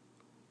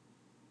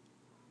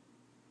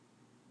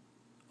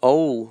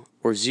 O,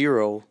 or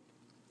zero,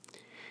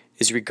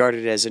 is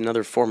regarded as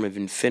another form of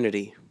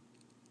infinity.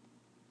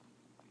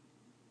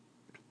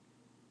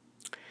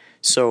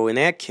 So in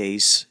that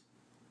case,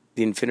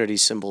 the infinity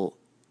symbol,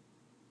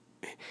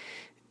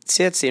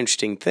 see, that's the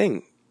interesting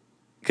thing.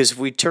 Because if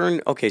we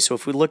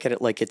if we look at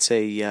it like it's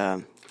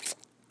I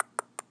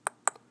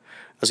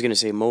was going to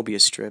say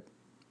Mobius strip.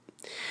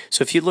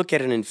 So if you look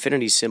at an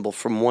infinity symbol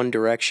from one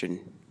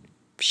direction,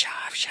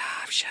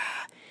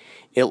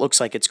 it looks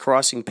like it's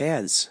crossing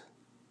paths.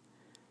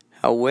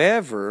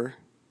 However,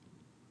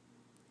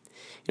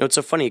 it's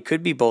so funny, it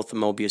could be both the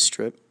Mobius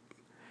strip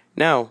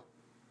now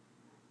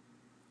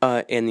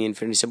and the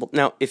infinity symbol.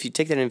 Now, if you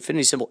take that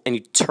infinity symbol and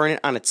you turn it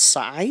on its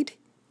side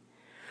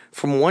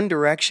from one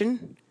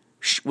direction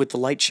with the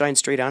light shine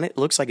straight on it, it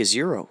looks like a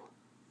zero.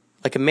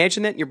 Like,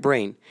 imagine that in your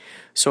brain.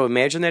 So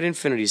imagine that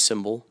infinity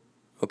symbol,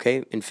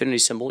 okay? Infinity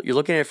symbol. You're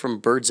looking at it from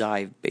bird's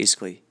eye,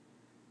 basically.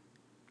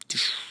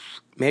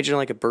 Imagine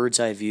like a bird's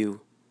eye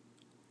view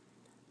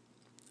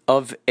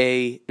of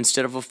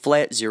instead of a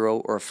flat zero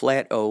or a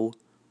flat O,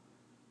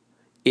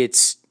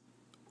 it's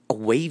a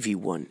wavy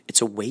one.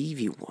 It's a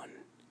wavy one.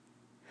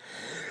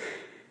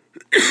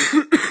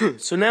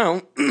 So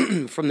now,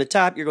 from the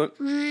top, you're going,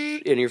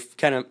 and you're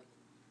kind of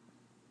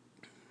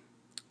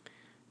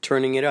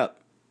turning it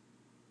up.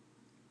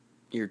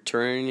 You're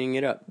turning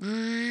it up.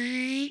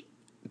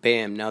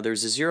 Bam, now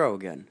there's a zero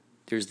again.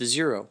 There's the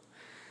zero.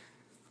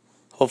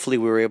 Hopefully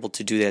we were able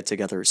to do that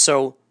together.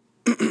 So,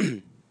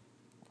 if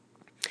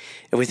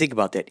we think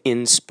about that,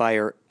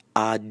 inspire,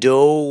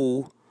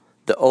 ado,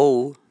 the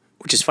O,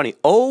 which is funny,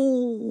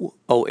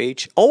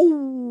 O-H,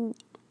 O.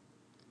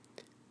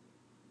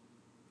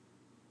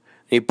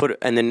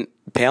 And then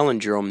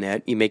palindrome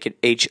that, you make it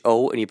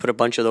H-O, and you put a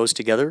bunch of those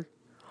together.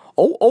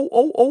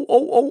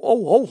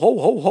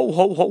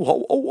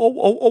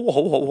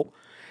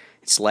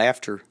 It's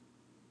laughter.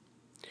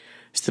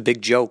 It's the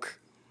big joke.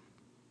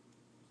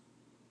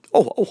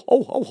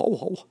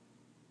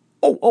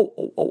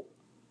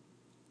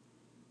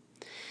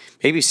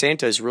 Maybe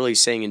Santa is really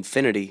saying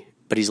infinity,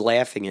 but he's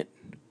laughing it.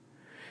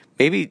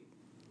 Maybe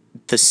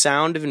the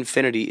sound of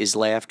infinity is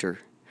laughter,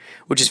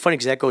 which is funny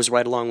because that goes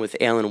right along with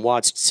Alan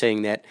Watts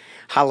saying that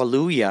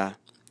hallelujah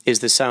is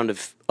the sound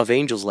of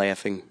angels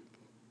laughing.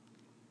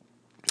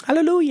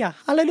 Hallelujah,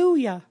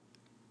 hallelujah.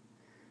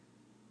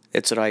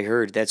 That's what I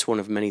heard. That's one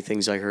of many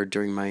things I heard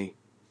during my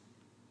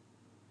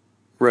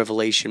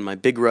revelation, my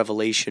big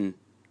revelation,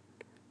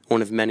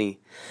 one of many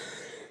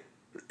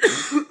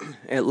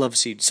at Love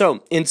Seed. So,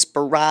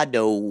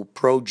 inspirado,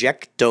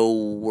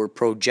 projecto, we're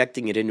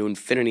projecting it into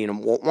infinity,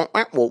 and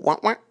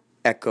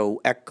echo,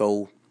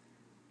 echo.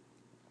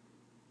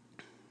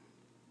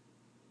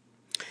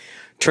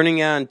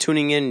 Turning on,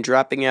 tuning in,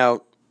 dropping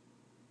out.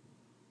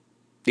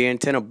 The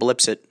antenna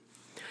blips it.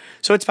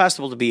 So it's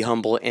possible to be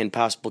humble and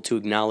possible to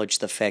acknowledge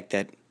the fact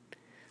that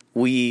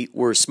we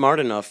were smart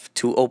enough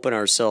to open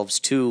ourselves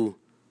to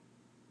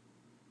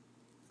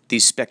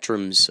these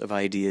spectrums of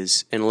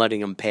ideas and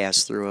letting them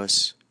pass through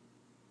us.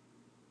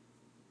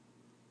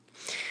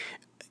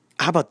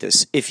 How about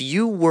this? If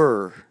you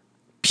were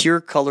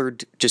pure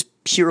colored, just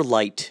pure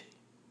light,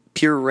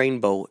 pure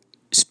rainbow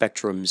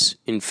spectrums,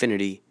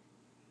 infinity,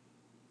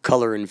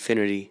 color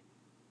infinity,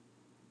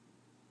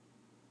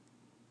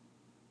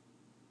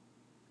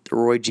 the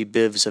Roy G.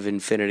 Bivs of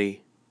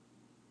infinity,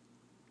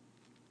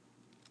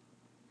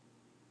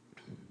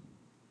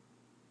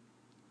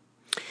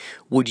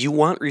 would you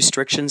want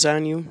restrictions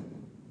on you?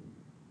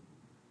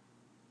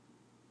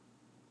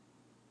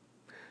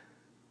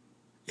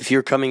 If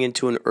you're coming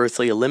into a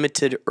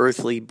limited,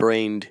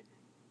 earthly-brained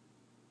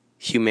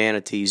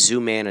humanity,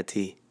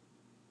 zoomanity.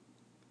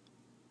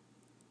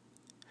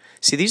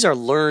 See, these are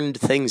learned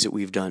things that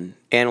we've done.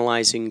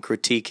 Analyzing,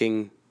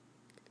 critiquing.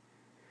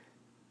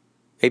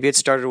 Maybe it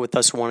started with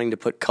us wanting to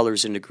put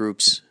colors into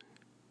groups.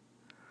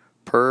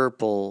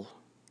 Purple,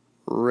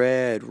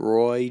 red,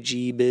 Roy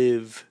G.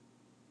 Biv.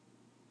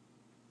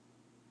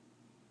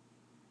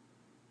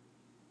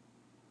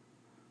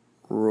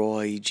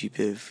 Roy G.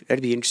 Biv.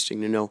 That'd be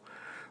interesting to know.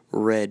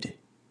 Red.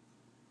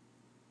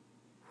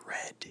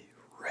 Red.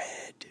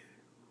 Red.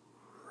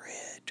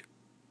 Red.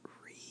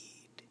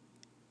 Reed.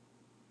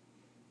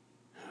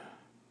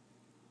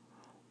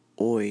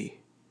 Oi.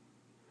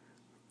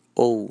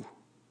 O.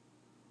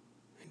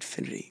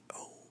 Infinity.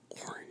 O.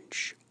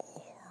 Orange.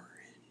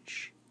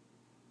 Orange.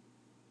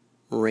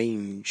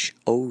 Range.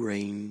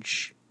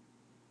 Orange.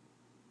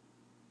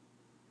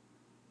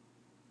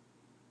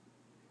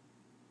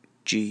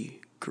 G.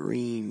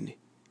 Green.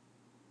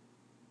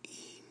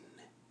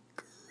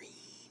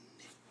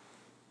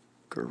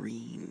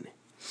 green.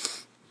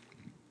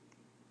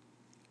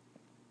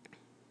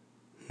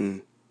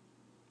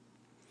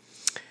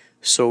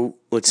 So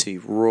let's see,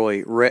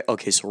 Roy. Red.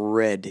 Okay, so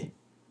red.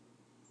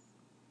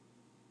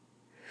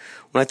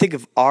 When I think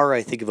of R,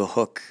 I think of a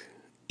hook.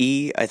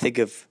 E, I think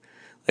of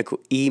like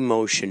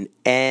emotion,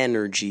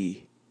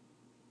 energy,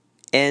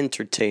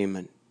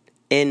 entertainment,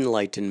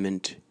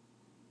 enlightenment,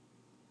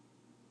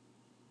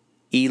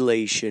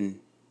 elation,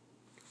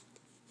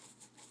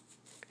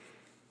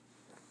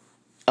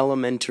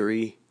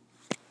 elementary.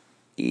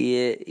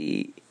 Yeah,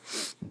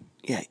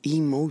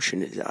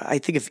 emotion. I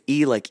think of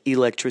E like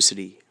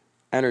electricity,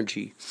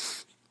 energy.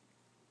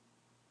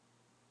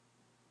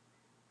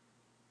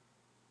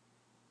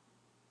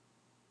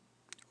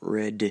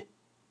 Red.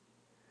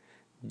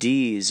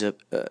 D is a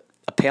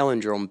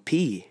palindrome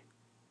P.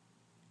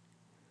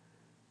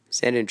 Is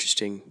that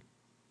interesting?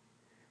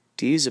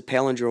 D is a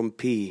palindrome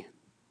P.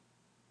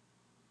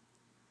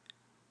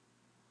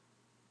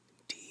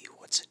 D,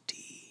 what's a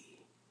D?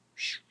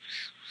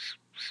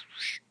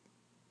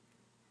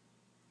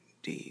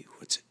 D,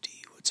 what's a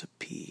D? What's a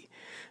P?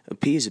 A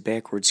P is a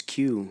backwards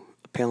Q,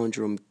 a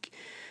palindrome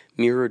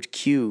mirrored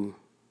Q.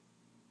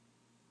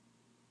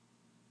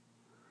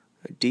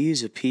 A D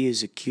is a P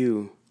is a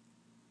Q.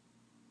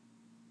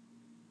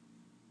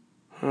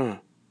 Huh.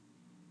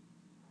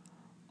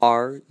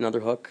 R, another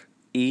hook.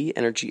 E,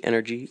 energy,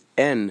 energy.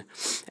 N.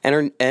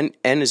 N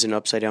is an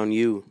upside down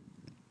U.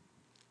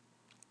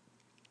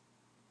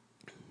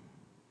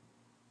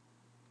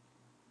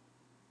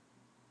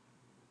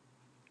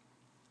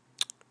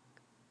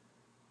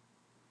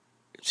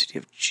 City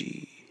of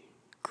G.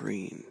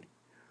 Green.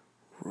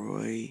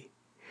 Roy.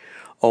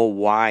 Oh,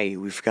 Y.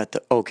 We forgot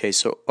the. Okay,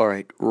 so,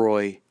 alright,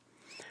 Roy.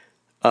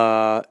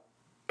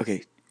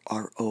 Okay.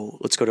 R-O.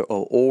 Let's go to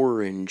O.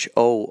 Orange.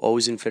 O.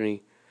 O's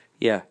infinity.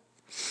 Yeah.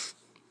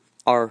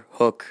 R.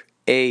 Hook.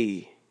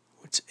 A.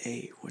 What's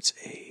A? What's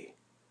A?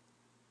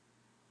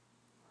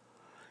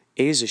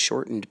 A is a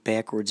shortened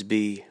backwards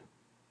B.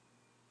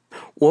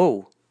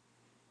 Whoa.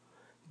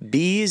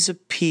 B is a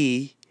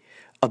P.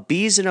 A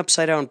B is an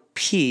upside down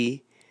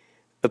P.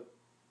 A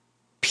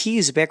P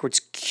is a backwards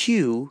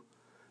Q.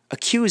 A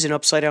Q is an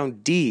upside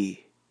down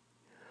D.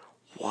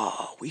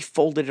 Wow. We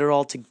folded it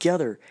all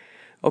together.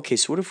 Okay,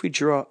 so what if we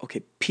draw,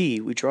 okay, P,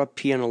 we draw a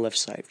P on the left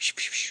side.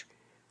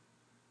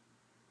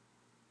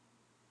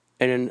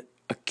 And then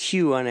a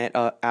Q on that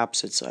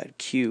opposite side.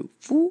 Q.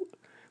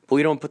 But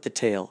we don't put the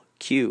tail.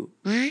 Q.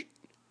 And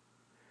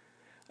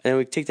then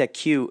we take that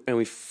Q and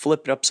we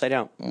flip it upside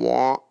down.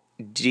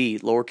 D,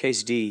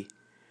 lowercase d.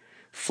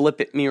 Flip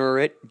it, mirror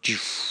it.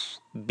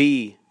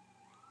 B.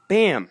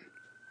 Bam.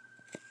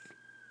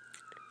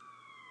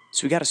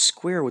 So we got a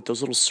square with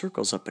those little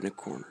circles up in the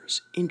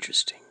corners.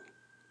 Interesting.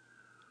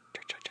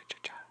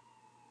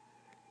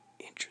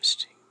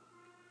 Interesting.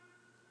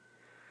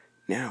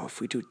 Now,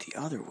 if we do it the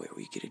other way,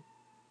 we get it.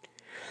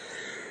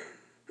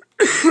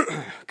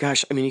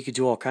 Gosh, I mean, you could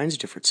do all kinds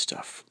of different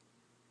stuff.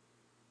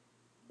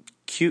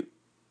 Q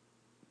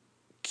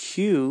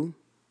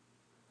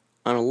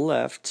on the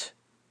left,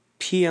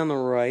 P on the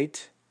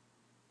right.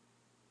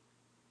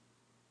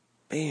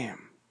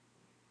 Bam.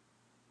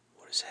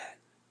 What is that?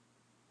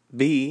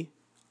 B,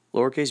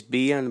 lowercase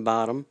b on the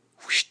bottom.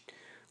 Whoosh.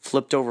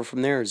 Flipped over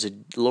from there is a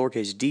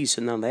lowercase d,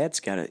 so now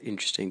that's got an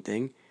interesting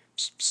thing.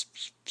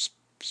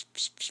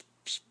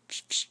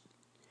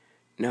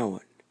 Now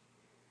what?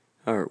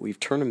 Alright, we've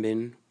turned them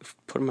in. We've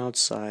put them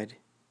outside.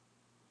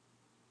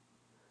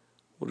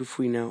 What if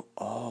we now...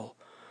 Oh.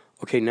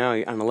 Okay, now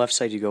on the left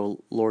side you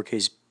go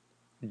lowercase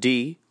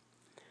d.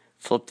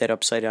 Flip that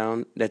upside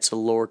down. That's a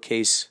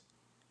lowercase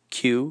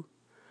q.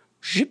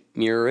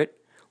 Mirror it.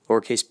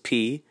 Lowercase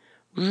p.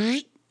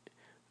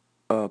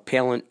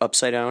 Palin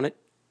upside down it.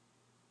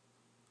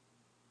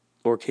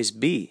 Lowercase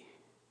b.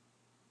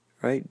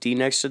 Right? D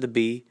next to the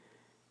B.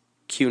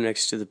 Q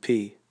next to the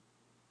P.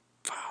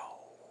 Wow.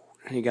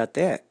 And you got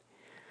that.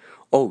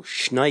 Oh,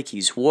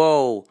 shnikes.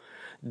 Whoa.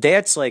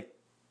 That's like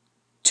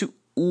two.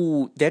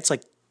 Ooh, that's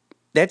like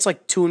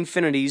two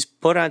infinities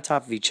put on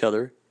top of each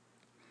other.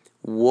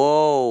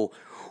 Whoa.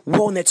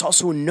 Whoa, and that's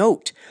also a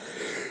note.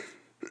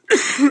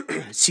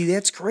 See,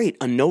 that's great.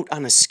 A note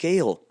on a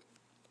scale.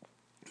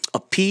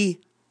 A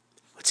P.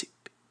 Let's see.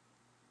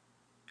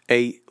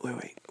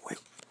 Wait.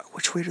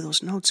 Which way do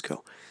those notes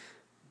go?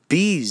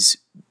 B's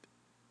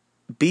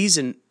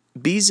and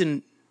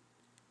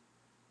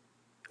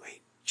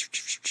wait.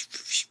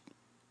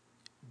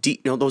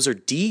 D. No, those are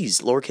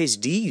D's. Lowercase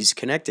D's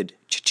connected.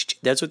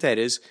 That's what that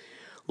is.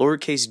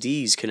 Lowercase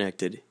D's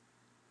connected.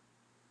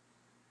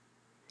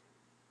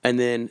 And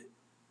then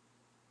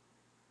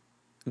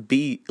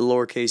B,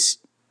 lowercase.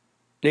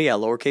 No, yeah,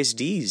 lowercase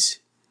D's.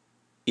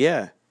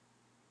 Yeah.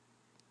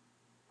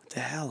 What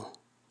the hell?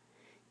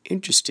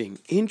 Interesting.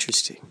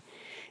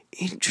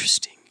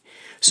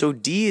 So a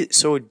D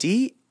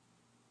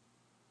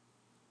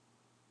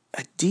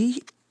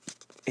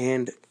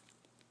and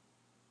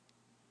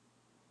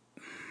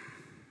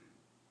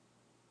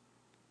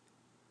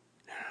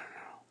no.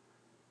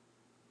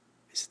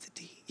 Is it the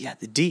D? Yeah,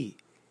 the D.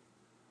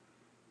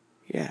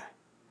 Yeah.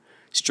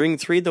 String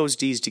 3 of those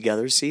D's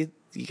together. See,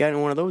 you got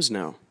one of those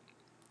now.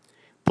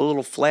 Put a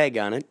little flag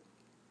on it.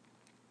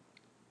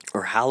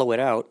 Or hollow it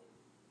out.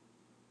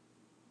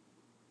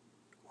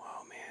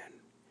 Wow, man.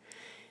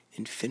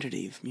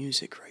 Infinity of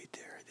music right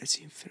there. That's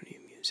the infinity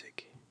of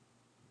music.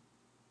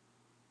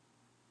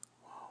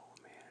 Wow,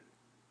 man.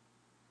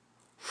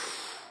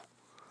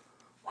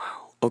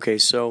 Wow. Okay,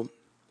 so...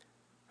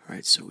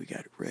 Alright, so we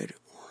got red,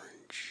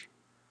 orange.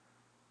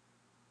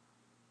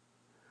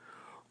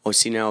 Oh,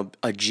 see now,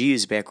 a G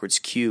is backwards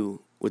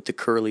Q with the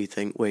curly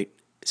thing. Wait,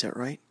 is that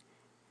right?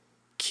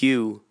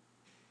 Q.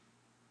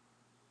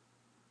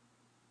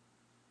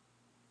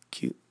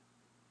 Q.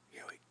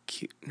 Yeah, wait,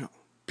 Q. No.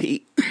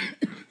 P.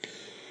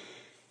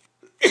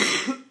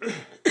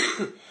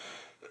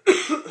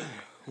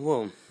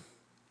 Whoa.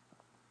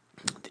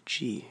 The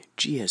G.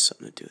 G has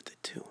something to do with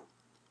it, too.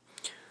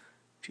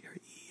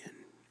 G-R-E-N.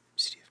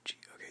 C-F-G.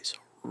 Okay, so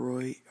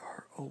Roy,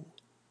 R-O.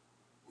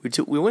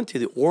 We went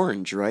through the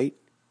orange, right?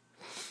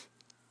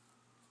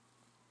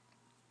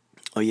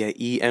 Oh, yeah,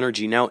 E,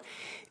 energy. Now,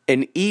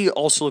 an E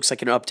also looks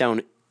like an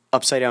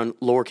upside down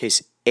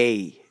lowercase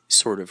a,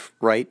 sort of,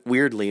 right?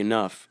 Weirdly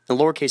enough. And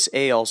lowercase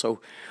a also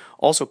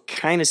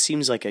kind of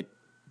seems like a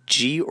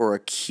G or a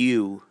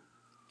Q,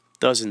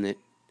 doesn't it?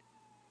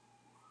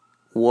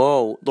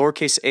 Whoa,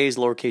 lowercase a is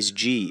lowercase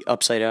g,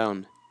 upside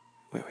down.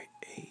 Wait,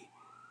 A.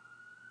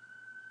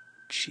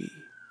 G.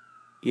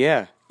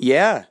 Yeah.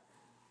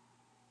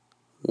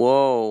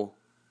 Whoa.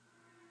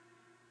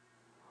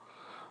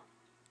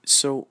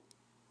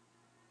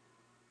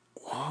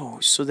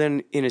 So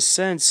then, in a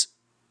sense,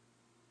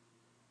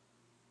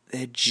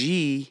 that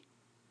G,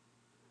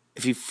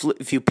 if you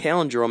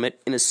palindrome it,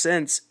 in a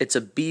sense, it's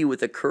a B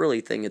with a curly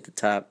thing at the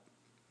top.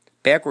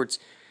 Backwards,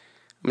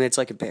 I mean, it's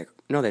like a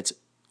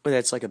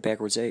that's like a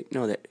backwards A.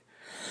 No, that...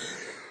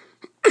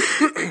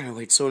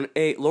 Wait, so an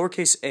A,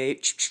 lowercase a,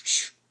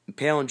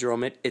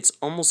 palindrome it, it's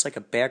almost like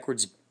a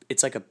backwards...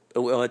 It's like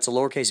it's a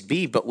lowercase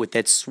b, but with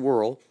that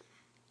swirl.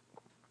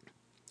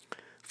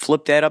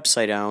 Flip that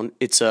upside down,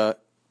 it's a...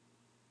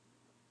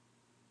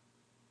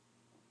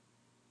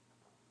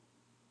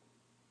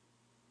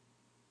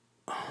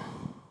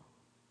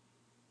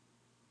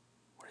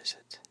 What is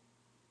it?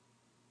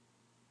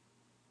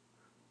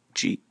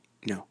 G,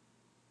 no.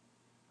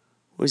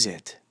 What is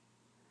it?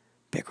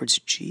 Backwards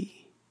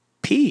G?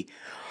 P.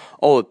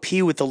 Oh, a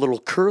P with a little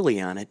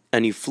curly on it.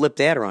 And you flip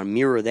that around,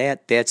 mirror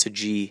that, that's a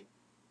G.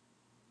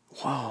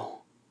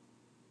 Wow.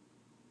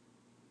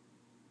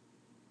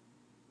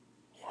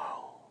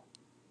 Wow.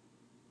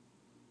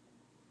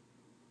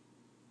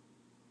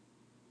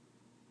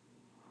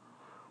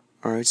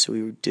 Alright, so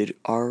we did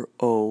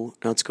R-O.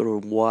 Now let's go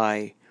to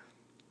Y.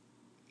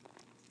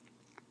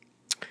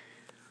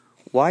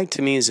 Y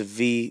to me is a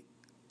V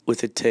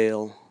with a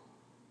tail.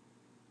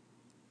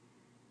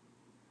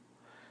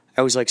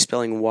 I always like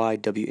spelling Y,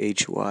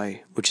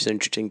 W-H-Y, which is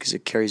interesting because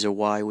it carries a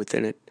Y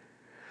within it.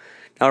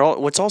 Now,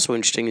 what's also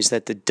interesting is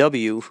that the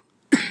W,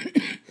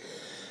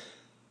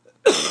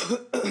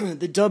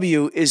 the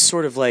W is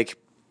sort of like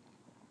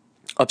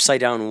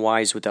upside down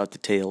Y's without the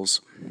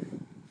tails.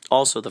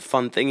 Also, the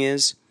fun thing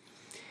is,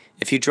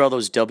 if you draw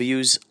those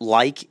W's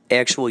like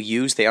actual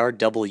U's, they are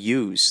double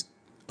U's.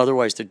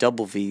 Otherwise, they're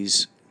double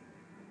V's.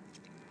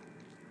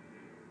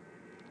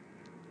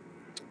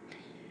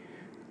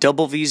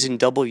 Double V's and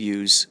double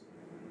U's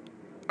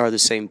are the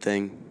same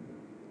thing.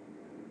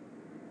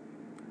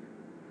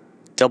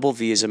 Double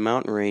V is a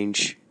mountain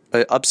range.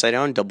 Upside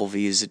down double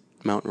V is a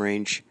mountain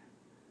range.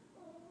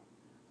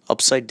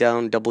 Upside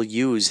down double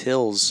U is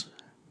hills.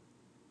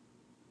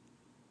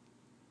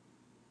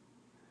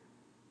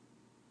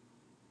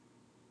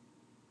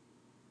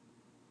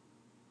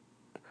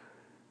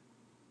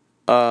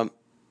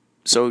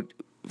 So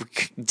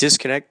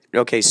disconnect.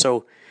 Okay,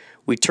 so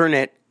we turn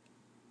it.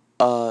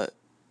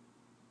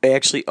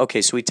 Actually,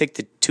 okay, so we take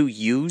the two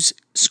U's,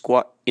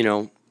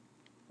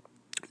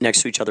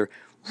 next to each other,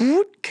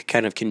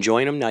 kind of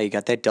conjoin them. Now you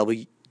got that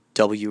W,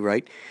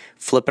 right?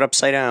 Flip it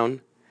upside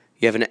down.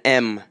 You have an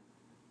M.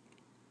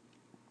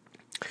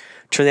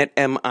 Turn that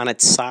M on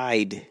its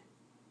side,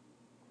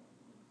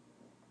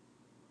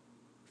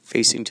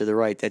 facing to the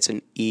right. That's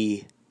an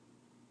E.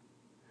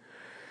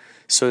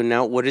 So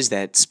now what does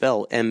that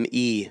spell?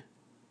 M-E.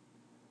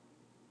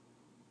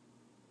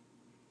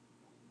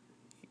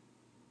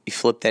 You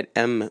flip that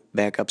M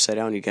back upside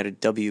down, you got a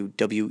W,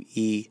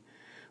 W-E,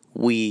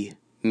 we,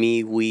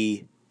 me,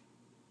 we.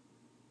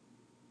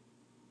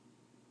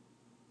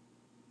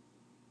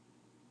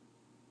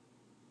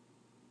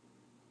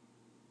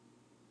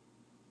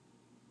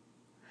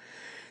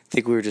 I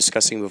think we were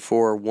discussing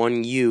before,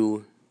 one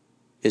U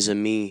is a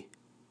me.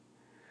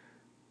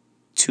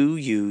 Two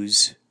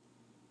U's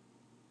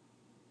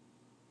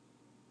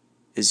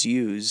is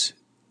yous,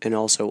 and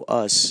also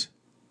us.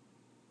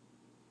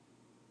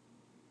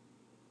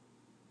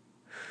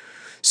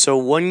 So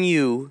one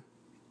U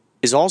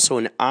is also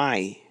an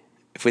I,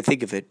 if we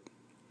think of it,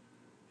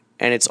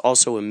 and it's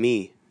also a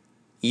me.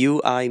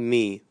 You, I,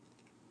 me.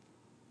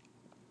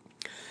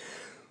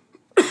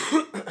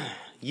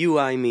 You,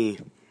 I, me.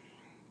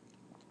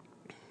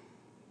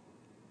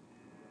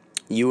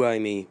 You, I,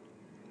 me.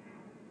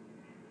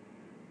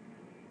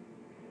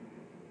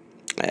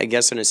 I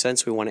guess in a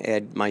sense we want to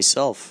add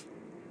myself.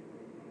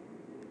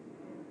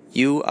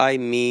 You, I,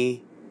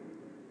 me,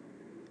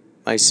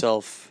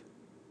 myself.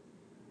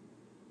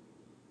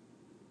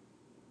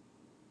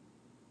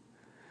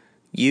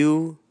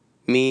 You,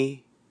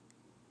 me,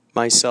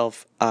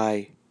 myself,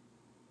 I,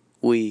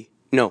 we.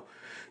 No.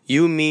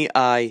 You, me,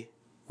 I,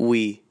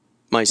 we,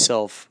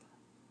 myself.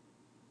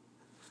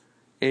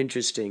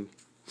 Interesting.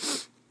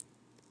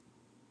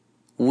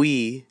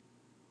 We,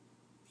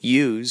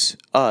 use,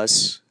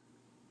 us.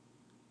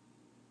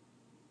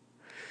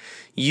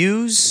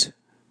 Use,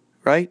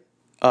 right?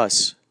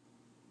 Us.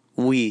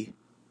 We.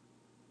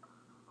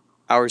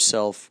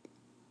 Ourself.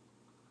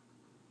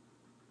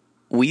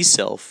 We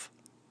self.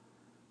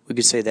 We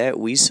could say that,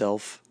 we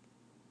self.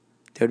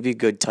 That would be a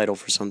good title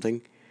for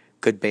something.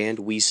 Good band,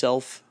 we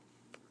self.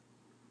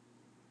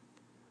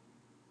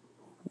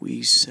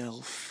 We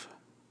self.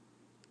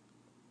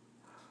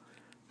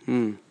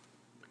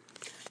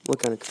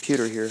 Look on a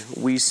computer here.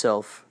 We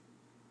self.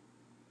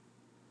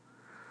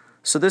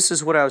 So this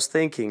is what I was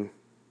thinking.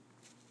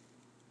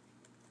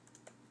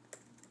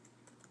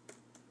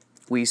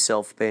 We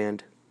self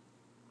band.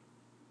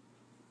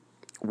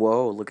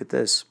 Whoa, look at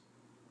this.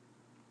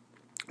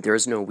 There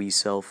is no we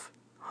self.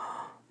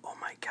 Oh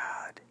my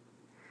God.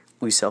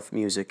 We self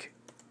music.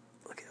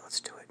 Look at it, let's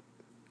do it.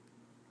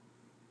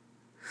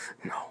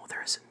 No,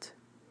 there isn't.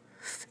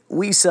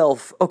 We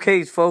self.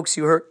 Okay, folks,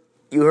 you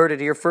heard it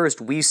here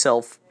first. We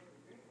self.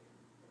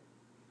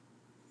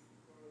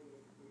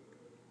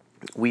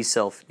 We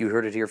self. You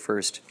heard it here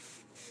first.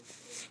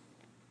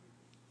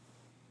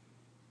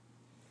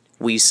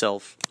 We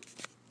self.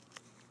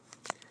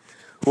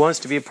 Who wants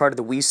to be a part of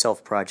the We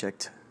Self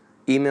project?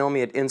 Email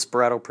me at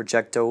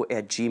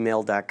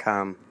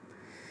inspiratoprojecto@gmail.com.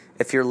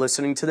 If you're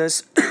listening to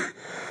this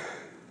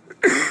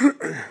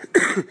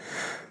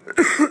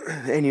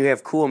and you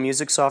have cool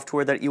music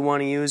software that you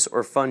want to use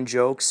or fun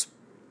jokes,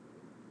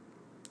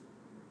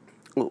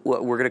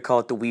 we're going to call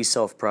it the We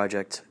Self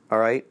project, all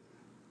right?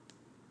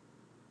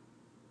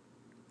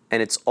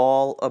 And it's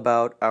all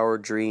about our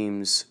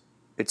dreams.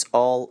 It's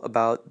all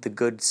about the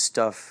good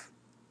stuff.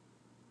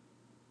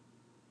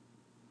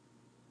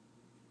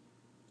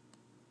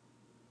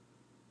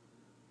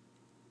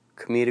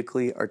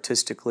 Comedically,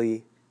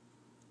 artistically,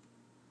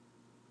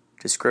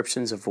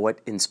 descriptions of what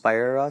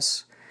inspire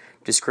us,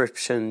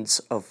 descriptions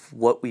of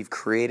what we've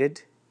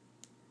created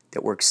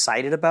that we're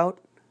excited about.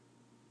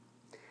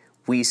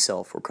 We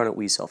self, we're calling it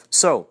we self.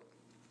 So,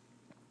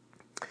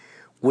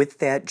 with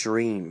that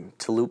dream,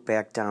 to loop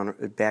back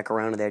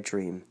around to that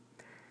dream,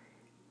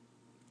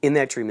 in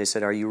that dream they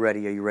said, are you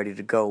ready? Are you ready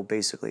to go,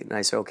 basically? And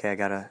I said, okay, I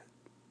gotta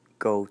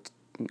go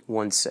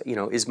once,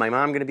 is my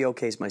mom going to be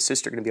okay? Is my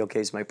sister going to be okay?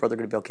 Is my brother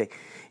going to be okay?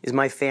 Is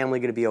my family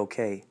going to be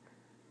okay?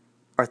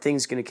 Are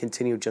things going to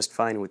continue just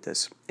fine with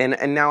this?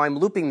 And now I'm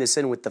looping this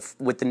in with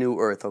the new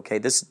earth, okay?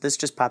 This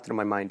just popped into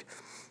my mind.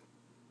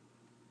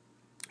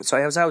 So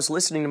as I was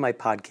listening to my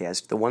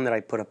podcast, the one that I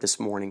put up this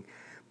morning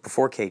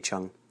before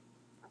K-Chung,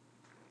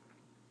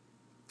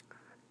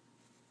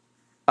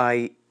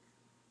 I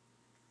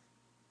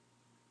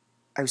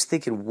was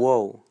thinking,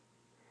 whoa.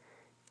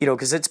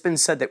 Because it's been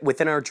said that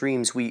within our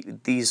dreams, we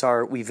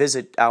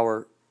visit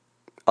our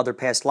other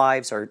past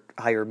lives, our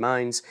higher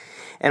minds.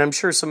 And I'm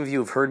sure some of you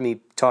have heard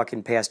me talk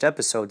in past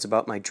episodes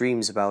about my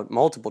dreams, about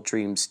multiple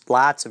dreams,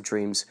 lots of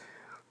dreams,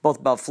 both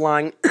about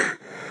flying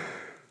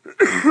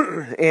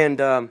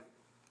and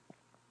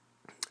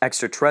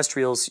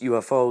extraterrestrials,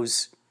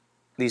 UFOs.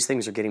 These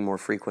things are getting more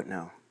frequent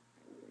now.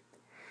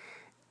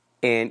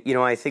 And,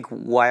 I think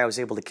why I was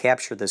able to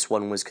capture this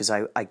one was because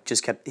I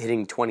just kept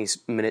hitting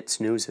 20-minute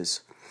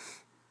snoozes.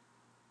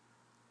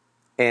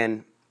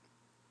 And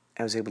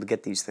I was able to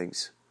get these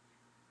things.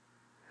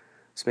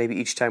 So maybe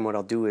each time what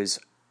I'll do is,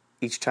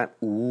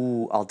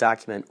 I'll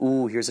document,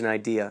 here's an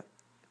idea.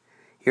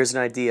 Here's an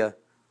idea.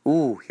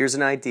 Here's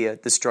an idea.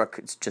 It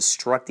just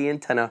struck the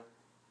antenna.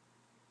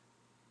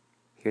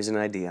 Here's an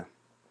idea.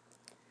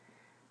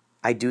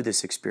 I do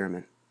this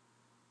experiment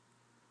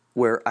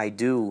where I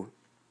do,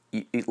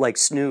 like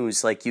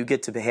snooze, like you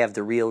get to have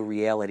the real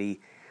reality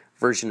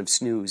version of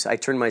snooze. I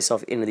turn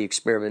myself into the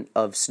experiment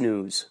of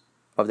snooze.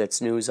 Of that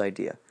snooze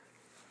idea.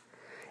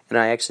 And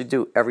I actually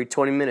do. Every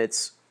 20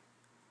 minutes,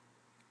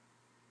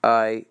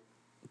 I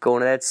go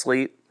into that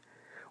sleep.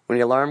 When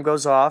the alarm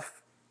goes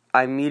off,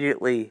 I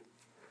immediately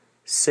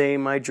say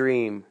my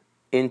dream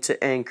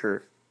into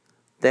Anchor.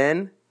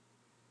 Then,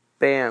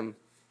 bam,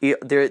 you're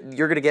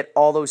going to get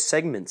all those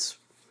segments.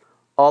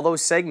 All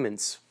those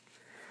segments.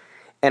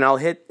 And I'll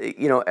hit,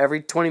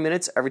 every 20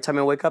 minutes, every time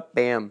I wake up,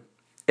 bam.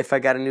 If I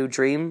got a new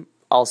dream,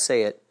 I'll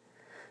say it.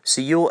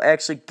 So you'll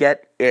actually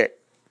get it.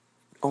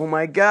 Oh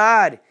my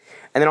God.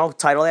 And then I'll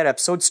title that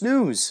episode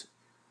Snooze.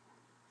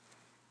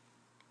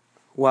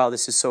 Wow,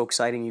 this is so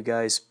exciting, you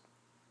guys.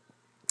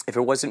 If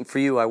it wasn't for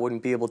you, I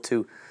wouldn't be able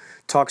to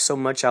talk so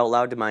much out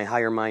loud to my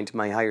higher mind, to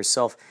my higher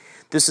self.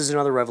 This is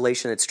another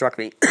revelation that struck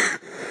me.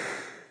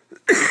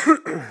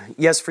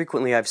 Yes,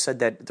 frequently I've said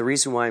that the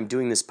reason why I'm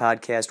doing this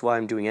podcast, why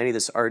I'm doing any of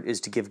this art, is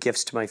to give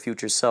gifts to my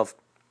future self.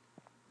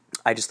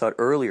 I just thought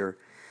earlier,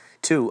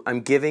 too,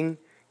 I'm giving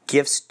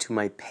gifts to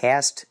my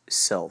past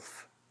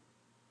self.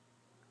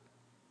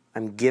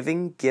 I'm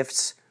giving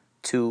gifts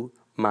to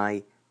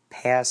my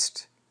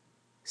past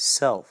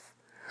self.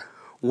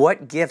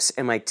 What gifts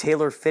am I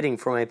tailor-fitting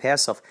for my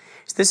past self?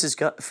 This is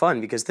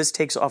fun because this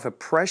takes off a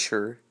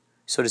pressure,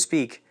 so to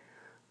speak,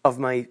 of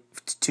my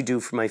to do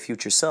for my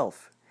future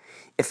self.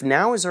 If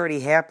now is already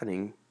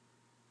happening,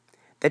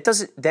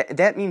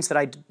 that means that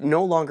I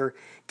no longer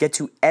get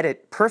to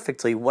edit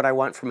perfectly what I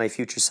want for my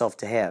future self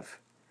to have.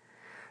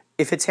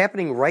 If it's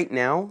happening right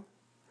now,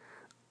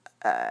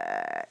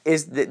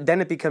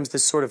 then it becomes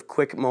this sort of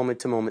quick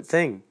moment-to-moment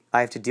thing.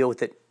 I have to deal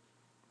with it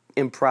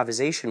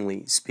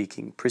improvisationally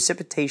speaking,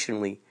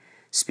 precipitationally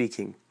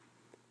speaking.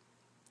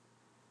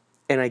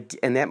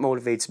 And that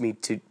motivates me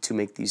to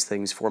make these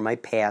things for my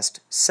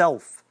past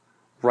self,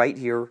 right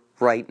here,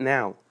 right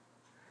now.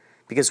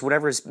 Because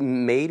whatever's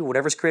made,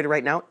 whatever's created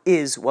right now,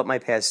 is what my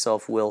past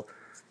self will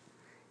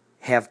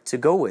have to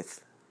go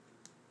with.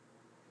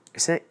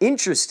 Isn't that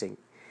interesting?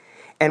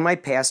 And my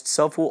past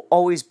self will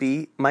always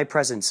be my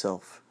present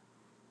self.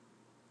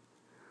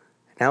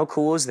 And how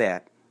cool is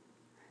that?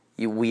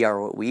 We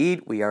are what we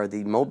eat. We are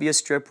the Mobius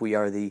strip. We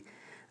are the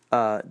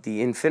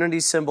infinity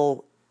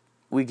symbol.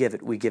 We give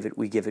it. We give it.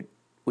 We give it.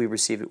 We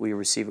receive it. We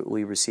receive it.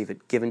 We receive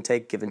it. Give and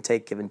take. Give and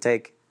take. Give and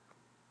take.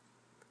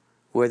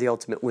 We're the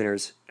ultimate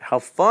winners. How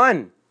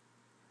fun!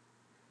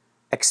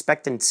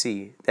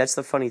 Expectancy. That's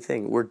the funny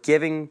thing. We're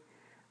giving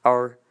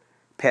our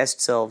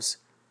past selves.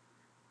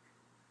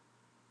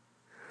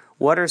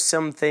 What are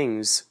some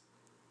things?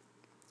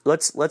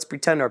 Let's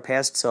pretend our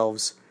past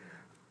selves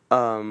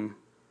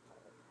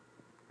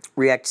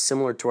react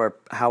similar to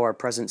how our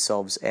present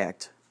selves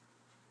act.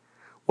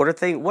 What are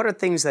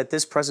things that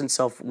this present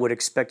self would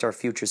expect our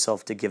future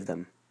self to give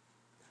them?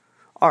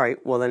 All right.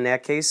 Well, in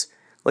that case,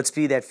 let's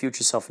be that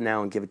future self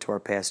now and give it to our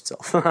past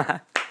self.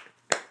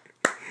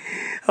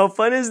 How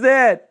fun is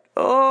that?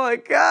 Oh my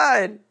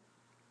God.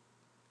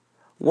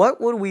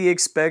 What would we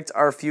expect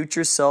our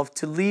future self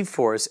to leave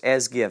for us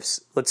as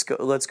gifts? Let's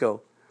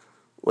go.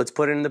 Let's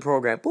put it in the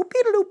program. Boop,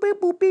 beep, boop, beep,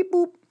 boop, beep,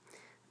 boop.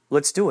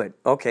 Let's do it.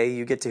 Okay,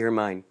 you get to hear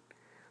mine.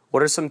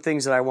 What are some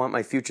things that I want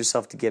my future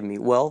self to give me?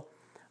 Well,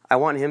 I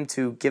want him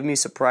to give me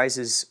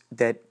surprises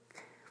that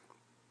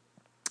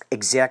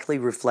exactly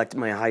reflect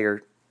my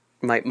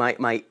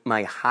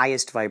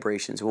highest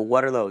vibrations. Well,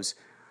 what are those?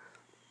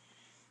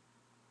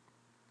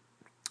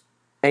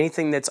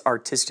 Anything that's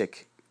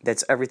artistic.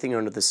 That's everything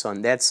under the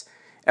sun. That's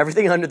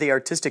everything under the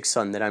artistic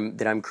sun that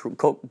I'm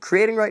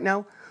creating right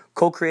now,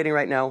 co-creating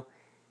right now,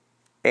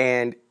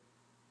 and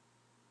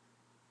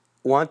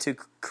want to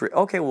create.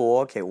 Okay.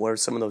 What are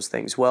some of those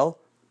things? Well,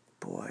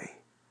 boy,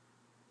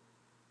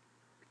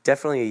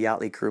 definitely a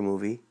Yachtly Crew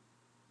movie.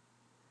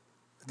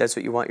 That's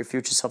what you want your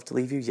future self to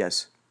leave you?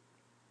 Yes.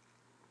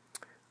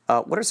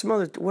 What are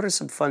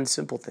some fun,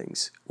 simple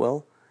things?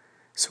 Well,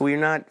 so you're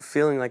not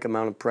feeling like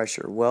amount of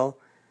pressure. Well,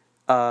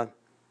 what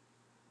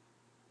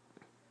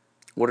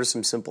are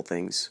some simple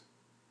things?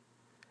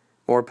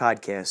 More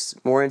podcasts,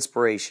 more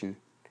inspiration,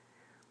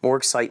 more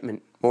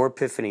excitement, more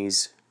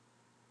epiphanies,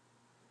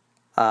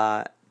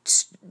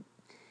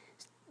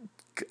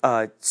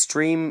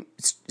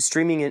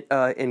 streaming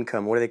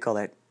income. What do they call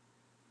that?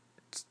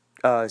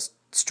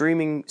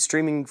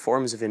 Streaming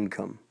forms of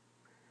income,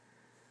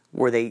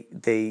 where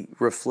they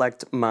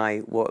reflect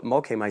my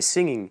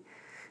singing,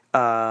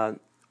 my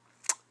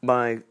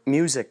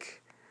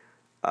music,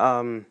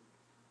 my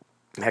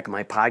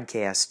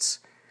podcasts,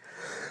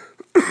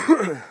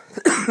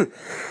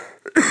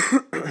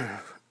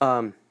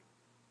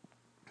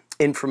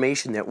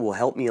 information that will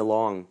help me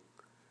along.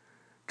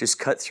 Just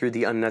cut through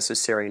the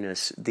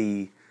unnecessariness,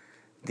 the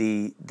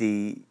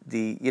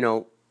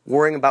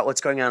worrying about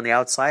what's going on the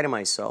outside of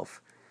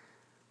myself.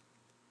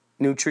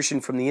 Nutrition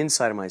from the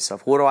inside of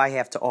myself. What do I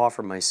have to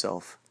offer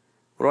myself?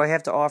 What do I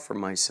have to offer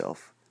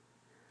myself?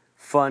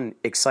 Fun,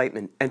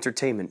 excitement,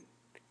 entertainment.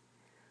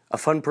 A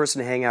fun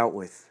person to hang out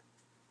with.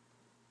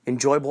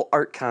 Enjoyable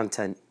art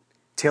content.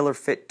 Tailor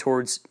fit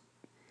towards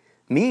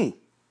me.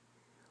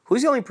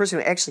 Who's the only person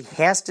who actually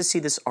has to see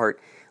this art,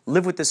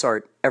 live with this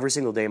art every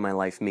single day of my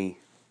life? Me.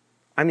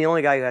 I'm the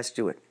only guy who has to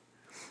do it.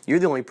 You're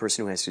the only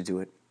person who has to do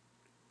it.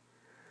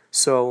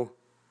 So,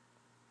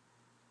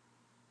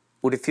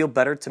 would it feel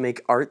better to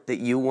make art that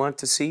you want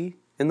to see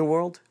in the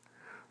world?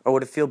 Or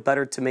would it feel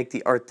better to make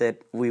the art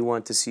that we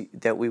want to see,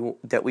 that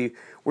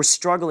we're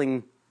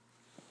struggling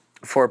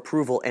for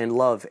approval and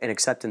love and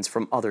acceptance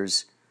from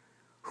others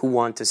who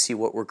want to see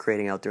what we're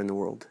creating out there in the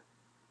world?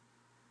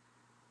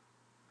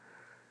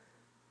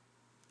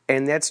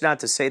 And that's not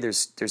to say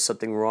there's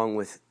something wrong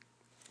with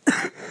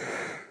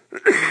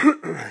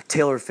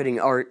tailor-fitting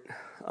art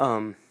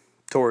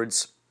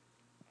towards,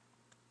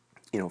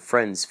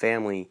 friends,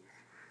 family,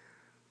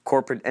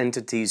 corporate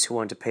entities who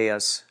want to pay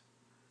us.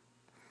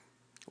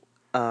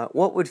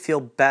 What would feel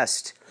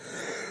best?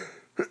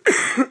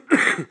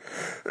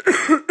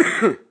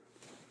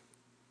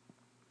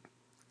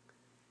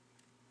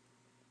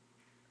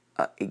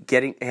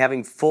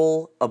 having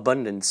full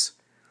abundance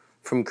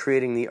from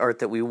creating the art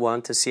that we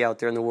want to see out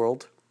there in the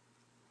world,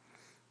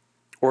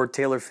 or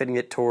tailor-fitting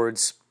it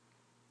towards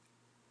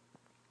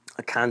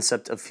a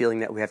concept of feeling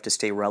that we have to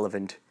stay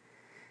relevant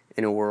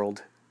in a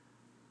world.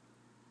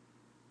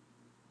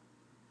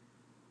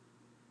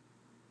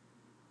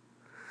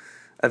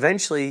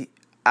 Eventually,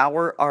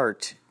 our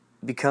art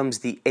becomes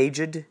the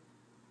aged,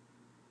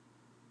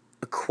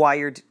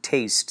 acquired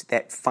taste,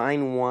 that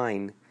fine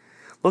wine.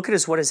 Look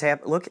at what has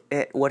happened. Look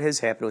at what has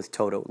happened with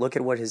Toto. Look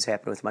at what has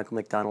happened with Michael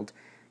McDonald,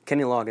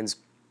 Kenny Loggins,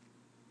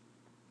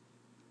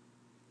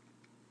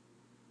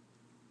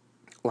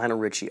 Lionel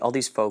Richie, all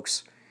these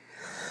folks.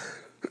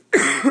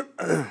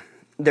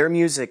 Their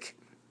music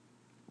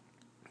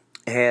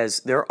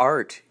their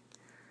art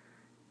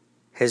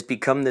has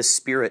become this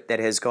spirit that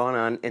has gone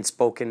on and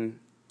spoken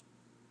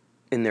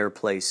in their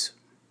place.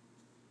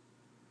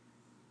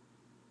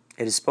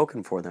 It has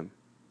spoken for them.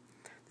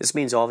 This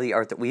means all the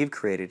art that we've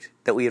created,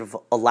 that we have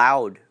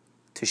allowed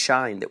to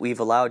shine, that we've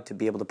allowed to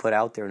be able to put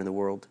out there in the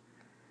world,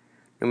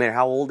 no matter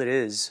how old it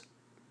is,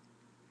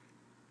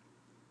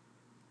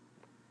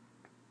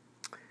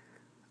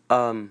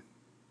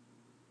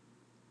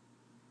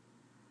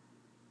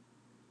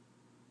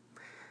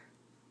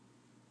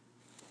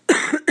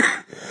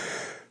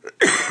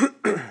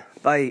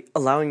 by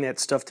allowing that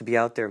stuff to be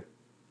out there,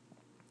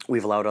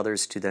 we've allowed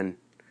others to then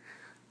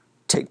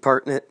take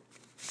part in it,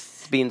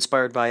 be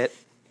inspired by it,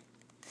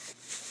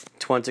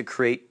 to want to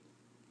create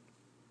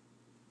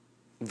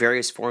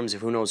various forms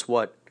of who knows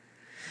what.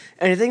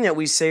 Anything that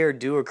we say or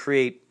do or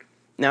create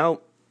now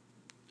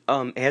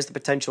has the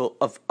potential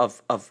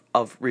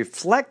of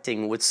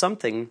reflecting with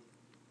something.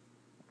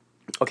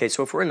 Okay,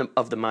 so if we're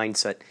of the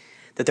mindset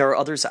that there are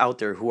others out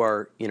there who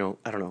are,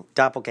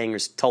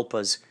 doppelgangers,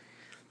 tulpas,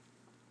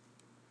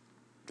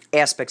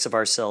 aspects of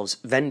ourselves,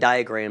 Venn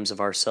diagrams of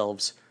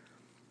ourselves,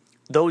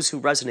 those who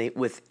resonate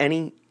with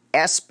any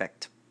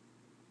aspect,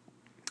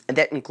 and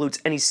that includes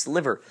any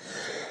sliver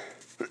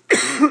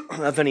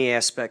of any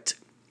aspect,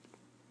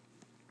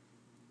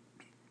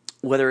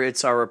 whether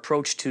it's our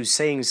approach to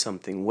saying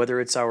something, whether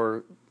it's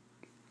the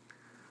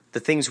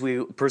things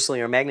we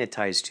personally are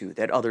magnetized to,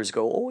 that others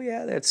go, oh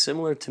yeah, that's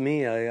similar to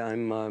me.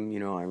 I'm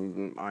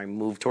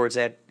moved towards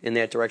that in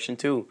that direction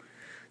too.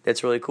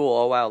 That's really cool.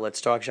 Oh wow, let's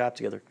talk shop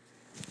together.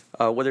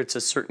 Whether it's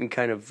a certain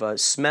kind of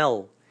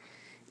smell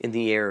in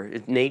the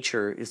air,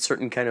 nature, a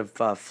certain kind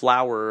of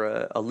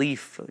flower, a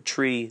leaf, a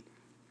tree.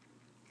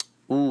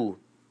 Ooh,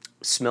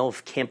 smell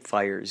of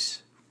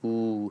campfires.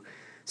 Ooh,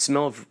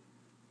 smell of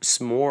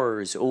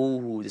s'mores.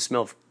 Ooh, the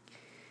smell of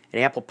an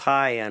apple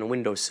pie on a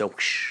windowsill,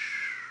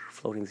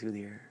 floating through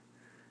the air,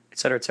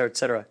 etc., etc.,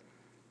 etc.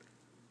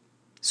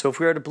 So if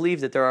we are to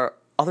believe that there are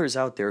others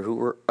out there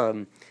who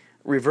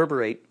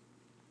reverberate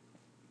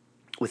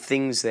with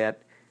things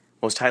that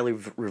most highly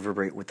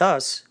reverberate with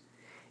us,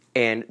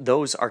 and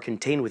those are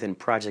contained within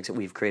projects that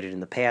we've created in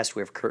the past,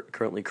 we are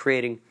currently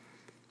creating,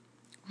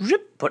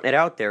 putting it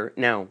out there,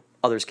 now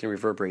others can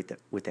reverberate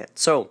with that.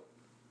 So,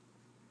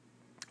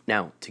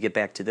 now, to get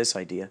back to this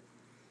idea,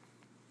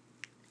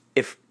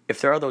 if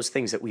there are those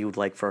things that we would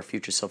like for our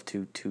future self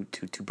to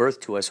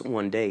birth to us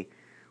one day,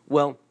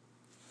 well,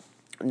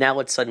 now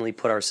let's suddenly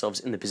put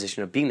ourselves in the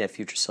position of being that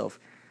future self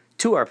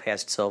to our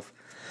past self,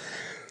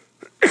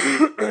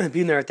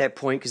 being there at that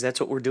point, because that's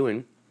what we're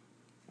doing.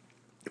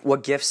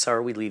 What gifts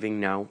are we leaving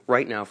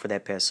right now for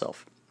that past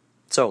self?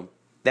 So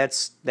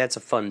that's a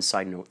fun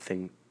side note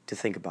thing to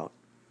think about.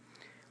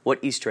 What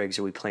Easter eggs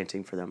are we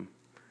planting for them?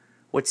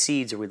 What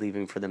seeds are we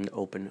leaving for them to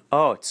open?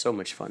 Oh, it's so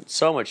much fun.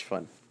 So much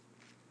fun.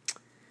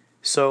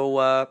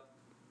 So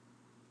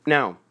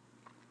now,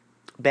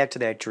 back to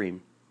that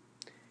dream.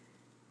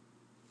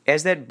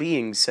 As that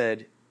being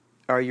said,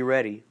 are you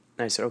ready?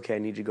 And I said, okay, I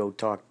need to go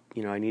talk.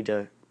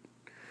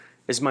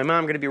 Is my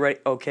mom going to be ready?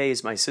 Okay.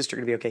 Is my sister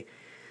going to be okay?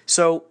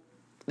 So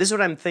this is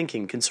what I'm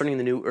thinking concerning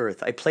the new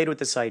earth. I played with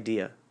this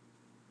idea.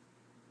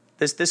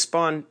 This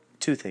spawned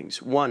two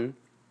things. One,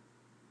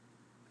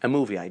 a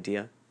movie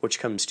idea, which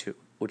comes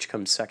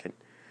second.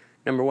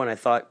 Number one, I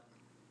thought,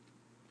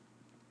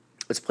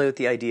 let's play with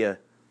the idea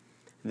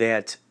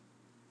that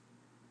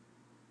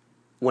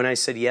when I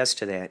said yes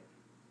to that,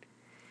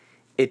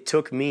 it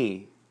took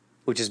me,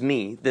 which is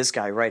me, this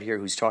guy right here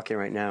who's talking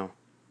right now,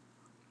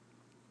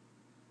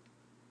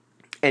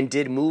 and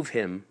did move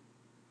him.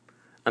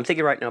 I'm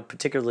thinking right now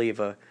particularly of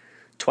a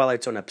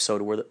Twilight Zone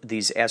episode where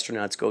these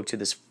astronauts go to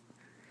this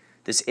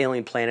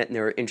alien planet and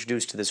they're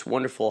introduced to this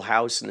wonderful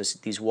house and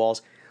these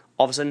walls.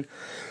 All of a sudden,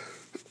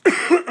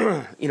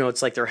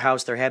 it's like their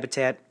house, their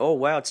habitat. Oh,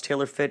 wow, it's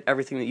tailor-fit,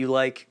 everything that you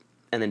like.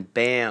 And then,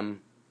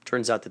 bam,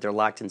 turns out that they're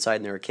locked inside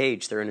and they're a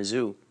cage. They're in a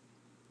zoo.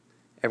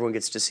 Everyone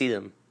gets to see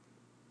them.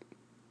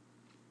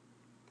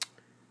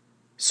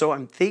 So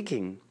I'm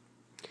thinking.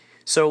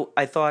 So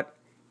I thought,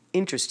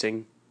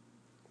 interesting.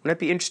 Wouldn't it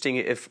be interesting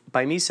if,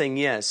 by me saying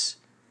yes,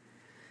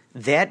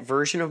 that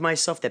version of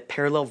myself, that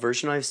parallel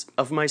version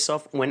of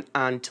myself, went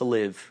on to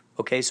live?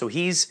 Okay, so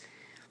he's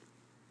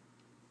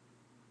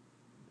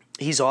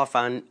off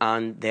on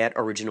that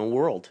original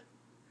world.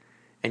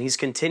 And he's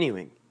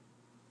continuing.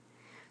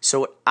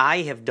 So what I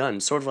have done,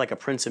 sort of like a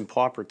Prince and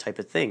Pauper type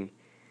of thing,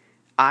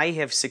 I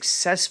have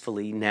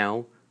successfully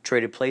now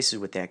traded places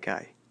with that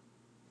guy.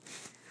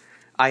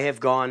 I have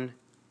gone,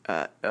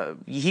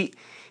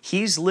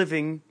 he's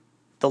living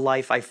the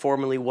life I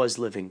formerly was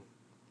living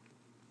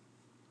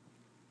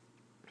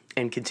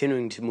and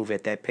continuing to move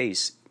at that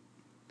pace.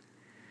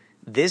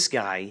 This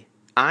guy,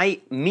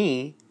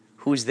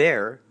 who's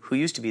there, who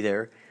used to be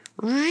there,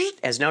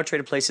 has now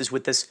traded places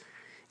with this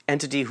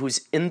entity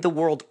who's in the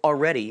world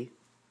already,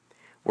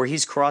 where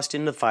he's crossed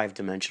into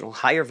 5-dimensional,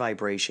 higher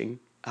vibration,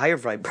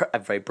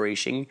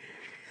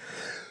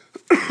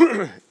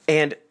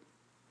 and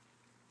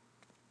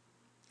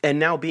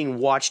now being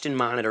watched and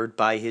monitored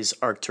by his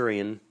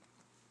Arcturian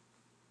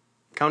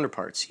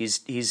counterparts. He's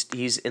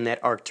in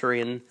that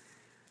Arcturian,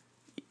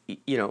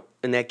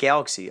 in that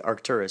galaxy,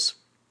 Arcturus,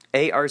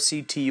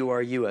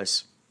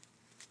 Arcturus.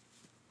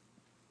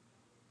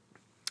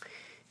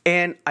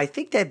 And I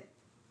think that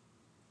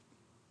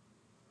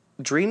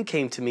dream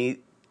came to me.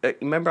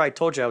 Remember, I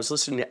told you I was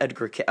listening to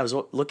Edgar.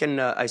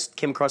 I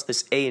came across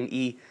this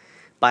A&E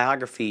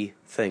biography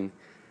thing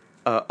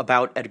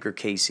about Edgar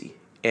Casey,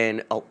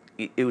 and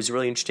it was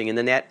really interesting. And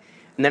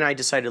then I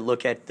decided to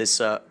look at this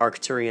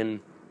Arcturian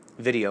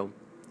video,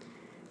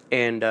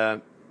 and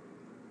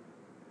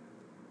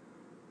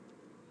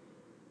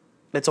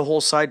that's a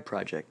whole side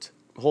project.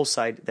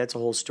 That's a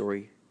whole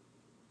story.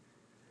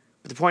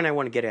 But the point I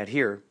want to get at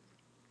here,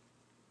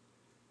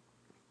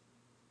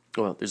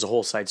 well, there's a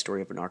whole side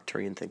story of an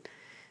Arcturian thing.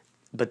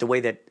 But the way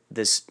that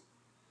this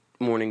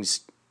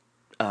morning's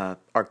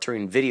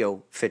Arcturian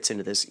video fits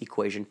into this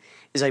equation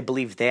is, I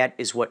believe, that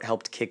is what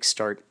helped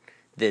kickstart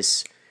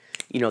this.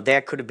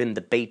 That could have been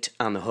the bait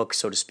on the hook,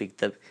 so to speak.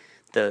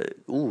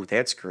 Ooh,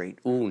 that's great.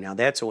 Ooh, now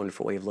that's a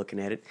wonderful way of looking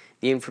at it.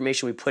 The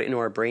information we put into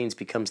our brains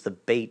becomes the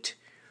bait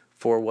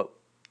for what.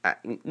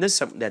 This is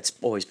something that's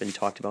always been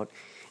talked about,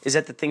 is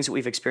that the things that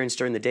we've experienced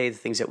during the day, the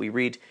things that we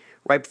read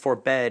right before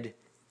bed,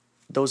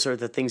 those are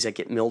the things that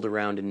get milled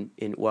around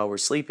in while we're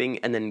sleeping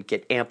and then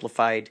get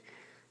amplified,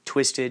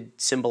 twisted,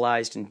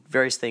 symbolized, and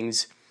various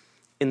things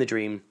in the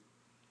dream.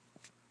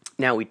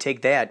 Now we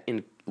take that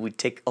and we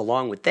take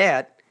along with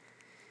that,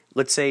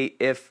 let's say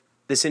if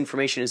this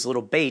information is a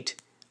little bait,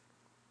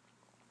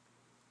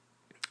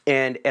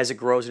 and as it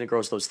grows and it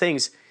grows those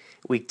things,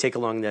 we take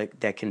along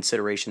that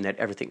consideration that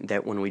everything,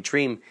 that when we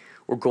dream,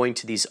 we're going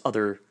to these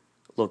other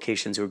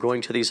locations, we're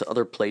going to these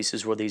other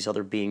places where these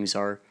other beings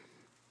are,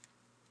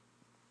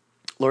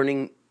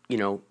 learning,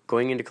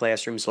 going into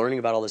classrooms, learning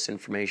about all this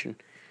information.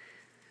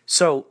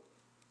 So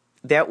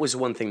that was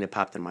one thing that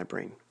popped in my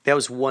brain. That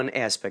was one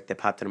aspect that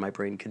popped into my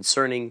brain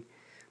concerning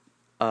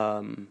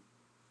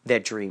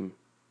that dream,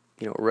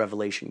 a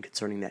revelation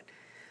concerning that.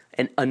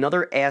 And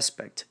another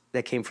aspect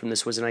that came from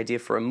this was an idea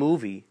for a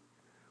movie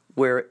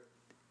where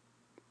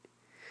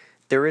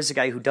there is a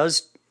guy who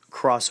does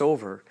cross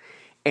over,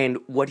 and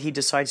what he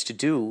decides to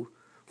do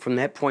from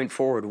that point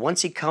forward,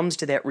 once he comes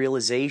to that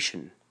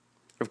realization.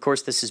 Of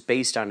course, this is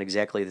based on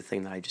exactly the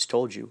thing that I just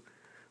told you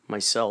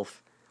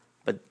myself,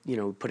 but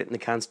put it in the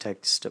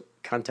context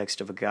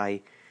of a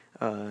guy,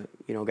 a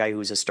guy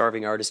who's a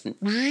starving artist, and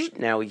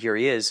now here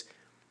he is.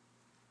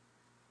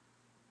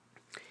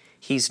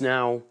 He's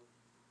now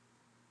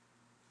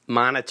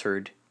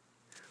monitored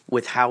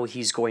with how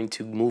he's going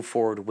to move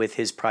forward with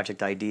his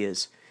project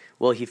ideas.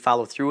 Will he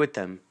follow through with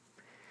them?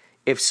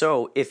 If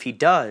so, if he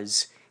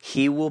does,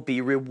 he will be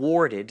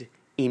rewarded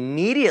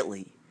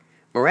immediately.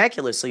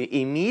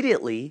 Miraculously,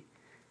 immediately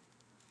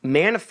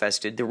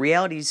manifested. The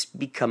realities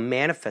become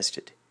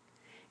manifested.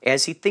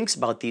 As he thinks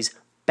about these,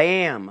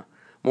 bam,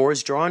 more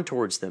is drawn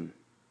towards them.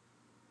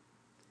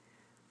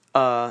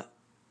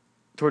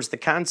 Towards the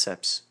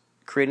concepts,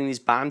 creating these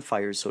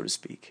bonfires, so to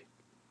speak.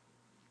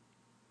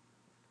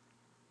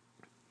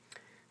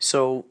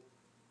 So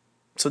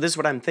this is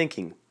what I'm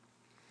thinking.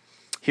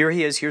 Here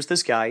he is. Here's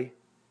this guy.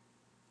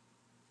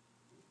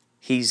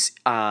 He's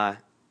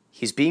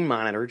being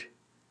monitored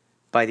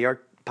by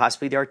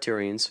possibly the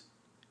Arcturians.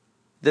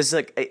 This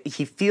is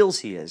he feels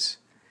he is.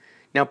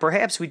 Now,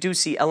 perhaps we do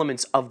see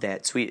elements of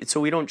that, so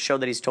we don't show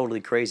that he's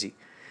totally crazy.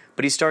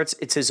 But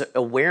it's his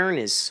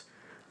awareness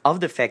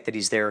of the fact that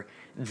he's there,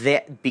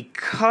 that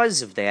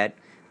because of that,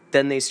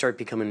 then they start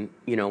becoming,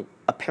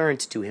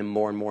 apparent to him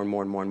more and more and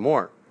more and more and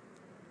more.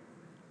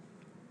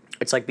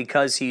 It's like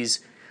because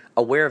he's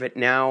aware of it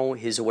now,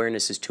 his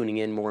awareness is tuning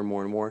in more and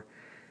more and more.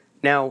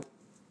 Now,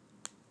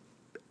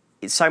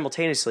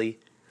 simultaneously,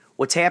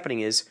 what's happening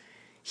is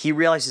he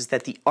realizes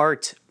that the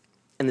art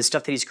and the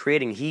stuff that he's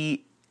creating,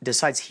 he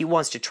decides he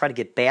wants to try to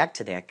get back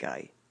to that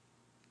guy.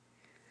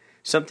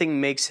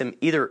 Something makes him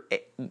either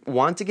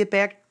want to get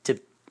back to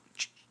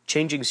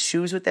changing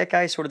shoes with that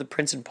guy, sort of the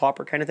Prince and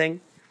Pauper kind of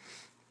thing.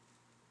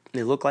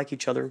 They look like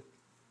each other.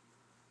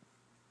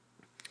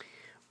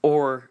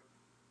 Or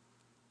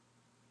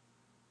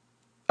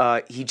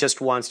he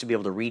just wants to be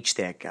able to reach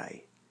that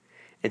guy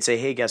and say,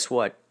 hey, guess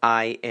what?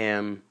 I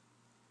am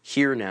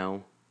here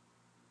now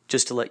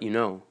just to let you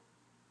know.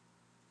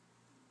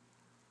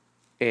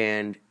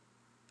 And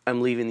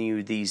I'm leaving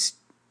you these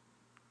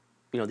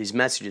these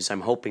messages,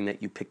 I'm hoping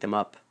that you pick them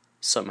up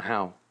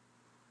somehow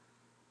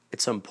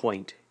at some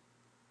point.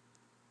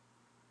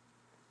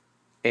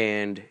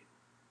 And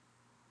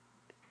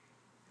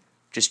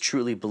just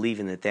truly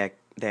believing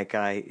that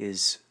guy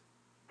is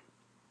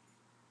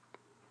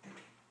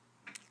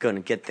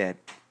gonna get that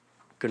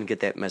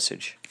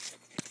message.